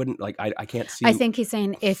 Like, it wouldn't, like, I can't see. I think he's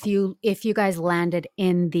saying if you guys landed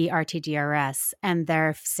in the RTDRS and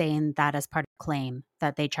they're saying that as part of the claim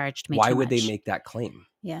that they charged me too much. Why would they make that claim?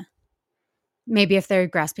 Yeah. Maybe if they're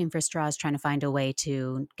grasping for straws, trying to find a way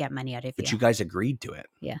to get money out of you. But you guys agreed to it.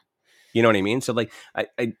 Yeah. You know what I mean? So like,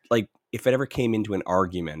 I like, if it ever came into an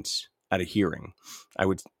argument at a hearing, I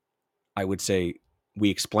would say we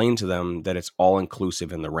explain to them that it's all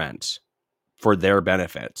inclusive in the rent for their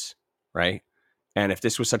benefits, right? And if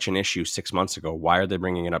this was such an issue 6 months ago, why are they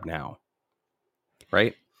bringing it up now?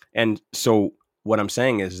 Right? And so what I'm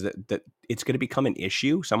saying is that it's going to become an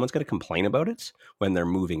issue. Someone's going to complain about it when they're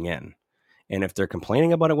moving in. And if they're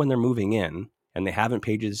complaining about it when they're moving in and they haven't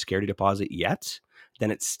paid you the security deposit yet,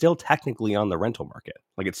 then it's still technically on the rental market.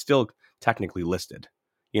 Like, it's still technically listed.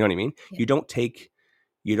 You know what I mean? Yeah. You don't take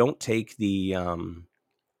the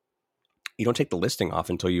listing off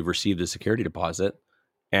until you've received the security deposit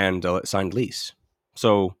and a signed lease.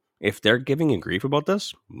 So if they're giving you grief about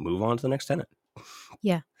this, move on to the next tenant.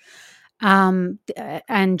 Yeah. And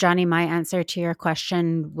Johnny, my answer to your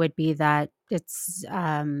question would be that it's,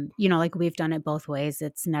 like, we've done it both ways.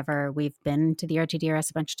 We've been to the RTDRS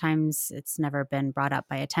a bunch of times. It's never been brought up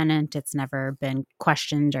by a tenant. It's never been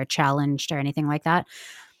questioned or challenged or anything like that.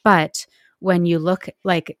 But when you look,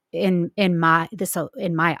 like, in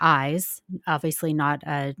my eyes, obviously not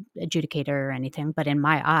a adjudicator or anything, but in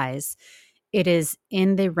my eyes, it is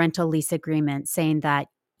in the rental lease agreement saying that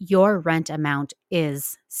your rent amount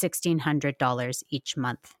is $1,600 each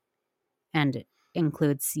month, and it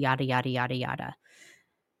includes yada, yada, yada, yada.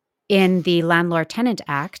 In the Landlord-Tenant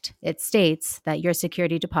Act, it states that your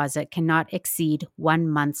security deposit cannot exceed 1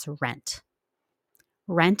 month's rent.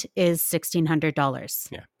 Rent is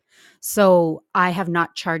 $1,600. Yeah. So I have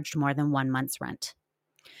not charged more than 1 month's rent.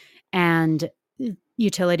 And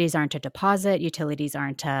utilities aren't a deposit. Utilities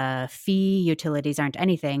aren't a fee. Utilities aren't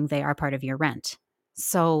anything. They are part of your rent.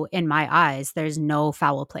 So in my eyes, there's no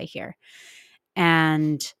foul play here.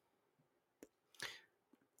 And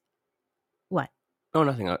what? Oh,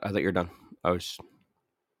 nothing. I thought you're done. I was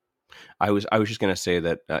just going to say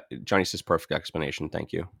that Johnny says perfect explanation.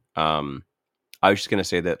 Thank you. I was just going to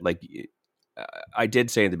say that, like, I did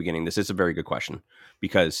say at the beginning, this is a very good question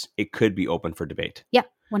because it could be open for debate. Yeah,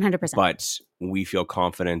 100%. But we feel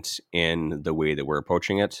confident in the way that we're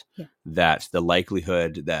approaching it, yeah, that the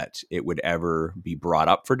likelihood that it would ever be brought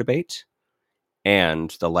up for debate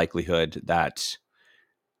and the likelihood that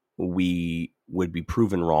we would be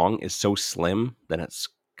proven wrong is so slim that it's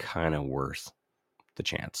kind of worth the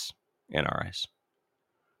chance in our eyes.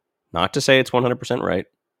 Not to say it's 100% right.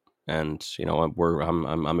 And,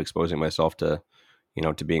 I'm exposing myself to,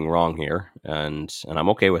 to being wrong here, and I'm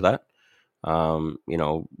okay with that.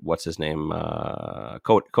 What's his name?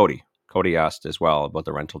 Cody. Cody asked as well about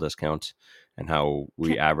the rental discount and how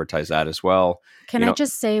we advertise that as well. Can I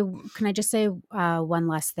just say one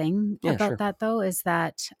last thing about that, though, is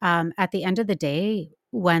that at the end of the day,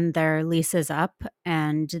 when their lease is up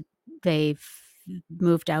and they've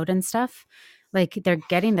moved out and stuff, like, they're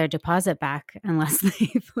getting their deposit back unless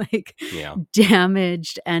they've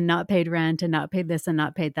damaged and not paid rent and not paid this and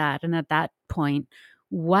not paid that. And at that point,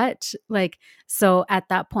 so at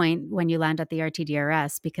that point, when you land at the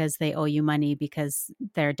RTDRS because they owe you money because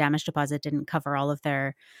their damage deposit didn't cover all of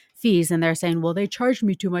their fees, and they're saying, well, they charged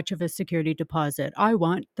me too much of a security deposit. I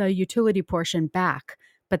want the utility portion back,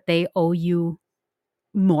 but they owe you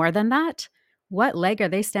more than that. What leg are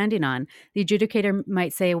they standing on? The adjudicator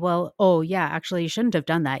might say, well, oh yeah, actually you shouldn't have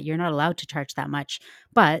done that. You're not allowed to charge that much.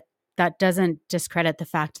 But that doesn't discredit the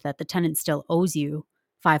fact that the tenant still owes you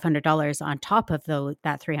 $500 on top of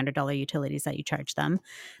that $300 utilities that you charge them.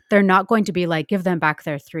 They're not going to be like, give them back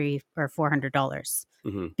their $300 or $400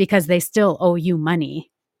 because they still owe you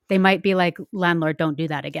money. They might be like, landlord, don't do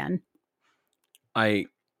that again.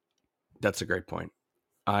 That's a great point.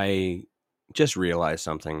 I just realized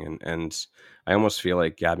something, and I almost feel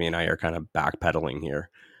like Gabby and I are kind of backpedaling here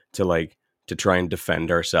to try and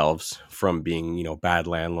defend ourselves from being, bad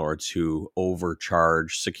landlords who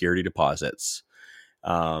overcharge security deposits,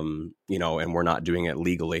 and we're not doing it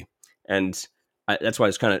legally. And that's why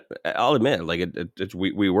it's kind of, I'll admit, like,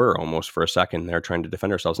 we were almost for a second there trying to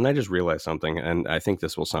defend ourselves. And I just realized something, and I think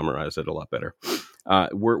this will summarize it a lot better.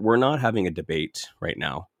 We're not having a debate right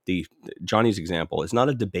now. Johnny's example is not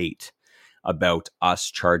a debate about us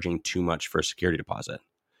charging too much for a security deposit,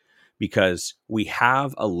 because we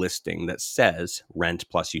have a listing that says rent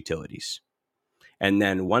plus utilities. And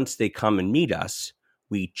then once they come and meet us,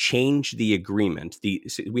 we change the agreement.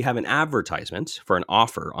 We have an advertisement for an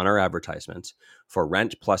offer on our advertisement for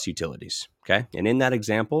rent plus utilities. Okay. And in that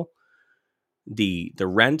example, the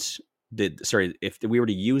rent, if we were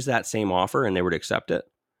to use that same offer and they were to accept it,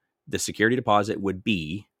 the security deposit would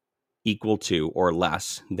be equal to or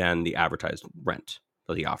less than the advertised rent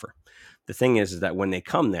for the offer. The thing is that when they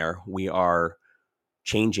come there, we are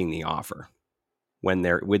changing the offer. When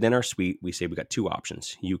they're within our suite, we say we got two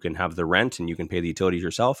options. You can have the rent and you can pay the utilities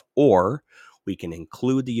yourself, or we can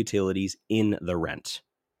include the utilities in the rent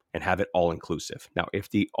and have it all inclusive. Now, if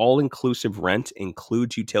the all inclusive rent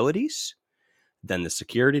includes utilities, then the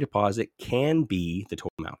security deposit can be the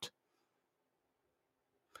total amount.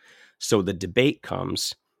 So the debate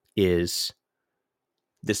comes is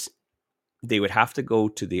this: they would have to go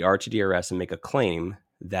to the RTDRS and make a claim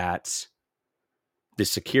that the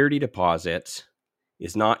security deposit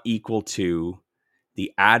is not equal to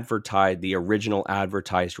the original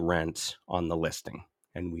advertised rent on the listing.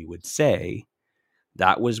 And we would say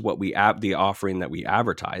that was what the offering that we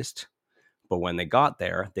advertised. But when they got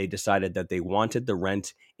there, they decided that they wanted the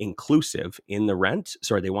rent inclusive in the rent.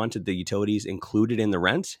 Sorry, they wanted the utilities included in the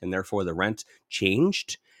rent, and therefore the rent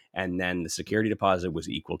changed. And then the security deposit was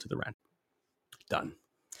equal to the rent. Done.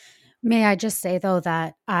 May I just say, though,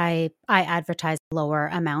 that I advertise the lower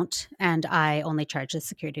amount and I only charge the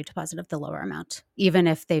security deposit of the lower amount, even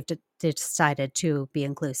if they've decided to be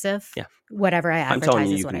inclusive. Yeah. Whatever I advertise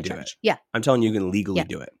is what I charge. Yeah. I'm telling you, you can legally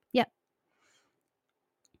do it. Yeah.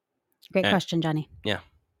 Great question, Johnny. Yeah.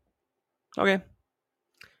 Okay.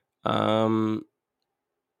 All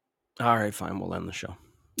right, fine. We'll end the show.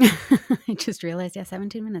 I just realized,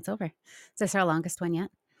 17 minutes over. Is this our longest one yet?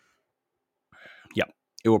 Yep.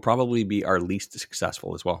 It will probably be our least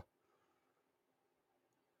successful as well.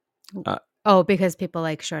 Because people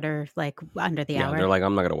like shorter, like under the hour. They're like,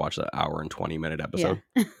 I'm not going to watch that hour and 20-minute episode.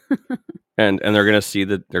 Yeah. and they're going to see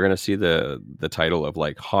the title of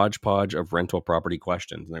like Hodgepodge of rental property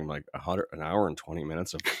questions. And they're like, an hour and 20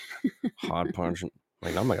 minutes of Hodgepodge.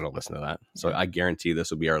 Like, I'm not going to listen to that. So I guarantee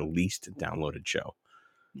this will be our least downloaded show.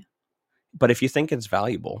 Yeah. But if you think it's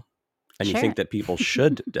valuable and you think that people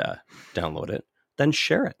should download it, then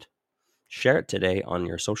share it. Share it today on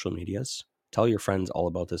your social medias. Tell your friends all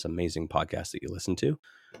about this amazing podcast that you listen to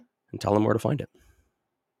and tell them where to find it.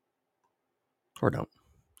 Or don't.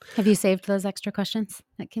 Have you saved those extra questions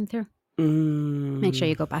that came through? Make sure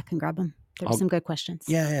you go back and grab them. There's some good questions.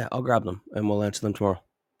 Yeah. I'll grab them and we'll answer them tomorrow.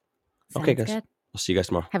 Sounds okay, guys. Good. I'll see you guys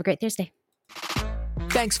tomorrow. Have a great Thursday.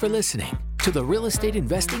 Thanks for listening to the Real Estate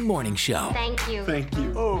Investing Morning Show. Thank you. Thank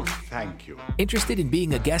you. Oh, thank you. Interested in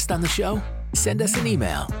being a guest on the show? Send us an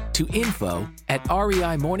email to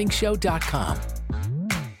info@reimorningshow.com.